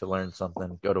opportunity to learn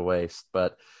something go to waste.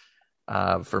 But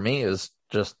for me, is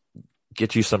just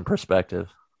get you some perspective.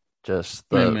 Just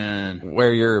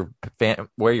where your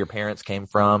parents came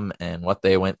from and what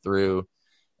they went through,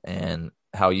 and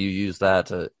how you use that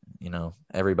to,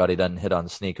 everybody doesn't hit on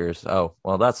sneakers. Oh,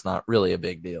 well, that's not really a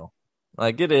big deal.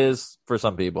 Like it is for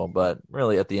some people, but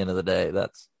really at the end of the day,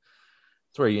 that's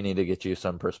where you need to get you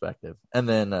some perspective. And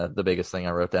then the biggest thing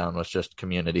I wrote down was just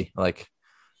community. Like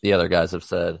the other guys have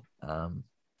said,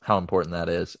 how important that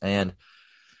is. And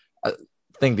I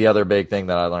think the other big thing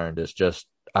that I learned is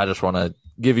I just want to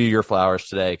give you your flowers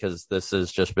today, because this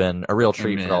has just been a real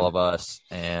treat for all of us.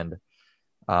 And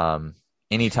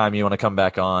anytime you want to come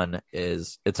back on,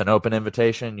 it's an open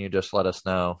invitation. You just let us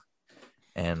know.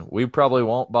 And we probably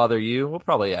won't bother you. We'll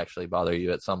probably actually bother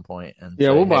you at some point. And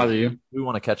yeah, we'll bother you. We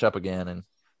want to catch up again and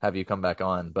have you come back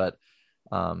on. But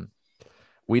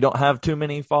we don't have too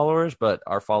many followers, but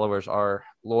our followers are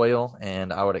loyal,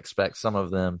 and I would expect some of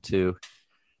them to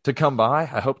come by.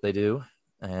 I hope they do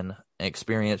and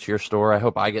experience your store. I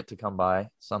hope I get to come by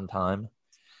sometime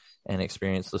and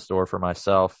experience the store for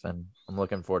myself, and I'm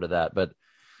looking forward to that. But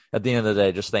at the end of the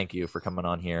day, just thank you for coming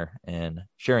on here and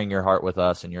sharing your heart with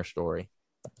us and your story.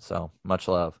 So much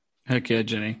love. Heck yeah,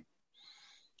 Jenny.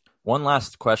 One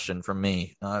last question from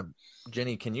me.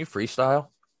 Jenny, can you freestyle?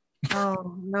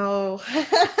 Oh, no. I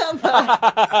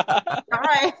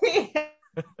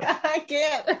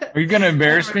can't. Are you going to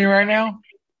embarrass me right now?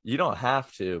 You don't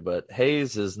have to, but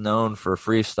Hayes is known for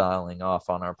freestyling off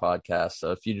on our podcast.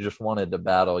 So if you just wanted to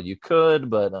battle, you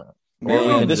could, but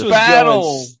this was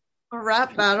battle. A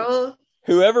rap battle.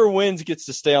 Whoever wins gets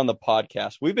to stay on the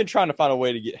podcast. We've been trying to find a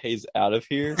way to get Hayes out of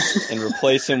here and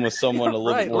replace him with someone a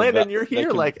little bit more. Landon, you're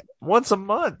here like once a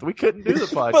month. We couldn't do the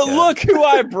podcast. But look who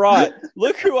I brought.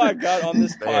 Look who I got on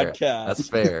this podcast. That's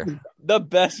fair. The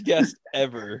best guest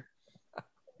ever.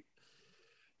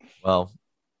 Well,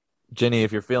 Jenny,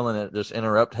 if you're feeling it, just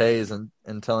interrupt Hayes and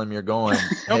tell him you're going.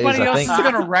 Nobody Hayes, else is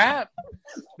going to rap?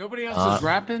 Nobody else is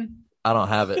rapping? I don't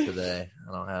have it today.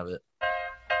 I don't have it.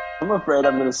 I'm afraid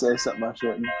I'm going to say something I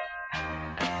shouldn't.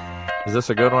 Is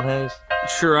this a good one, Hayes?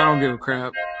 Sure, I don't give a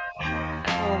crap.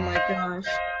 Oh my gosh.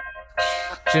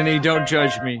 Jenny, don't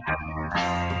judge me.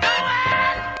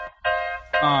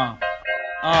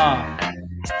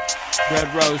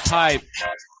 Red Rose hype.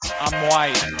 I'm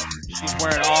white. She's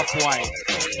wearing off-white.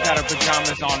 Got her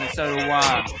pajamas on, and so do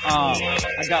I.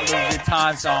 I got Louis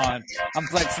Vuittons on. I'm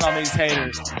flexing on these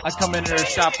haters. I come into their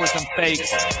shop with some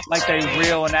fakes like they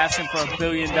real and asking for $1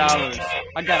 billion.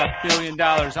 I got $1 billion.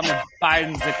 I'm in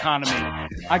Biden's economy.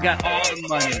 I got all the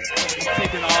money. I'm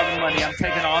taking all the money. I'm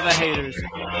taking all the haters.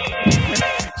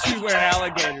 She's wearing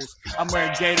alligators. I'm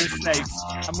wearing gator snakes.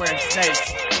 I'm wearing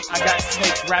snakes. I got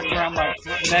snakes wrapped around my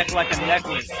neck like a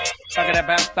necklace. I got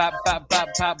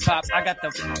the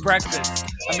breakfast.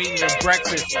 I'm eating your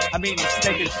breakfast. I'm eating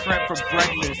steak and shrimp for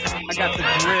breakfast. I got the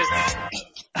grits.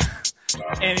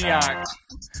 Antioch.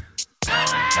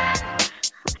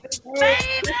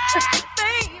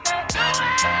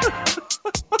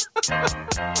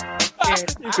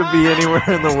 You could be anywhere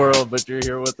in the world, but you're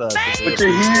here with us. But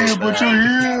you're here.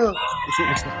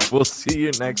 We'll see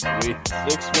you next week.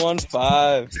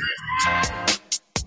 615.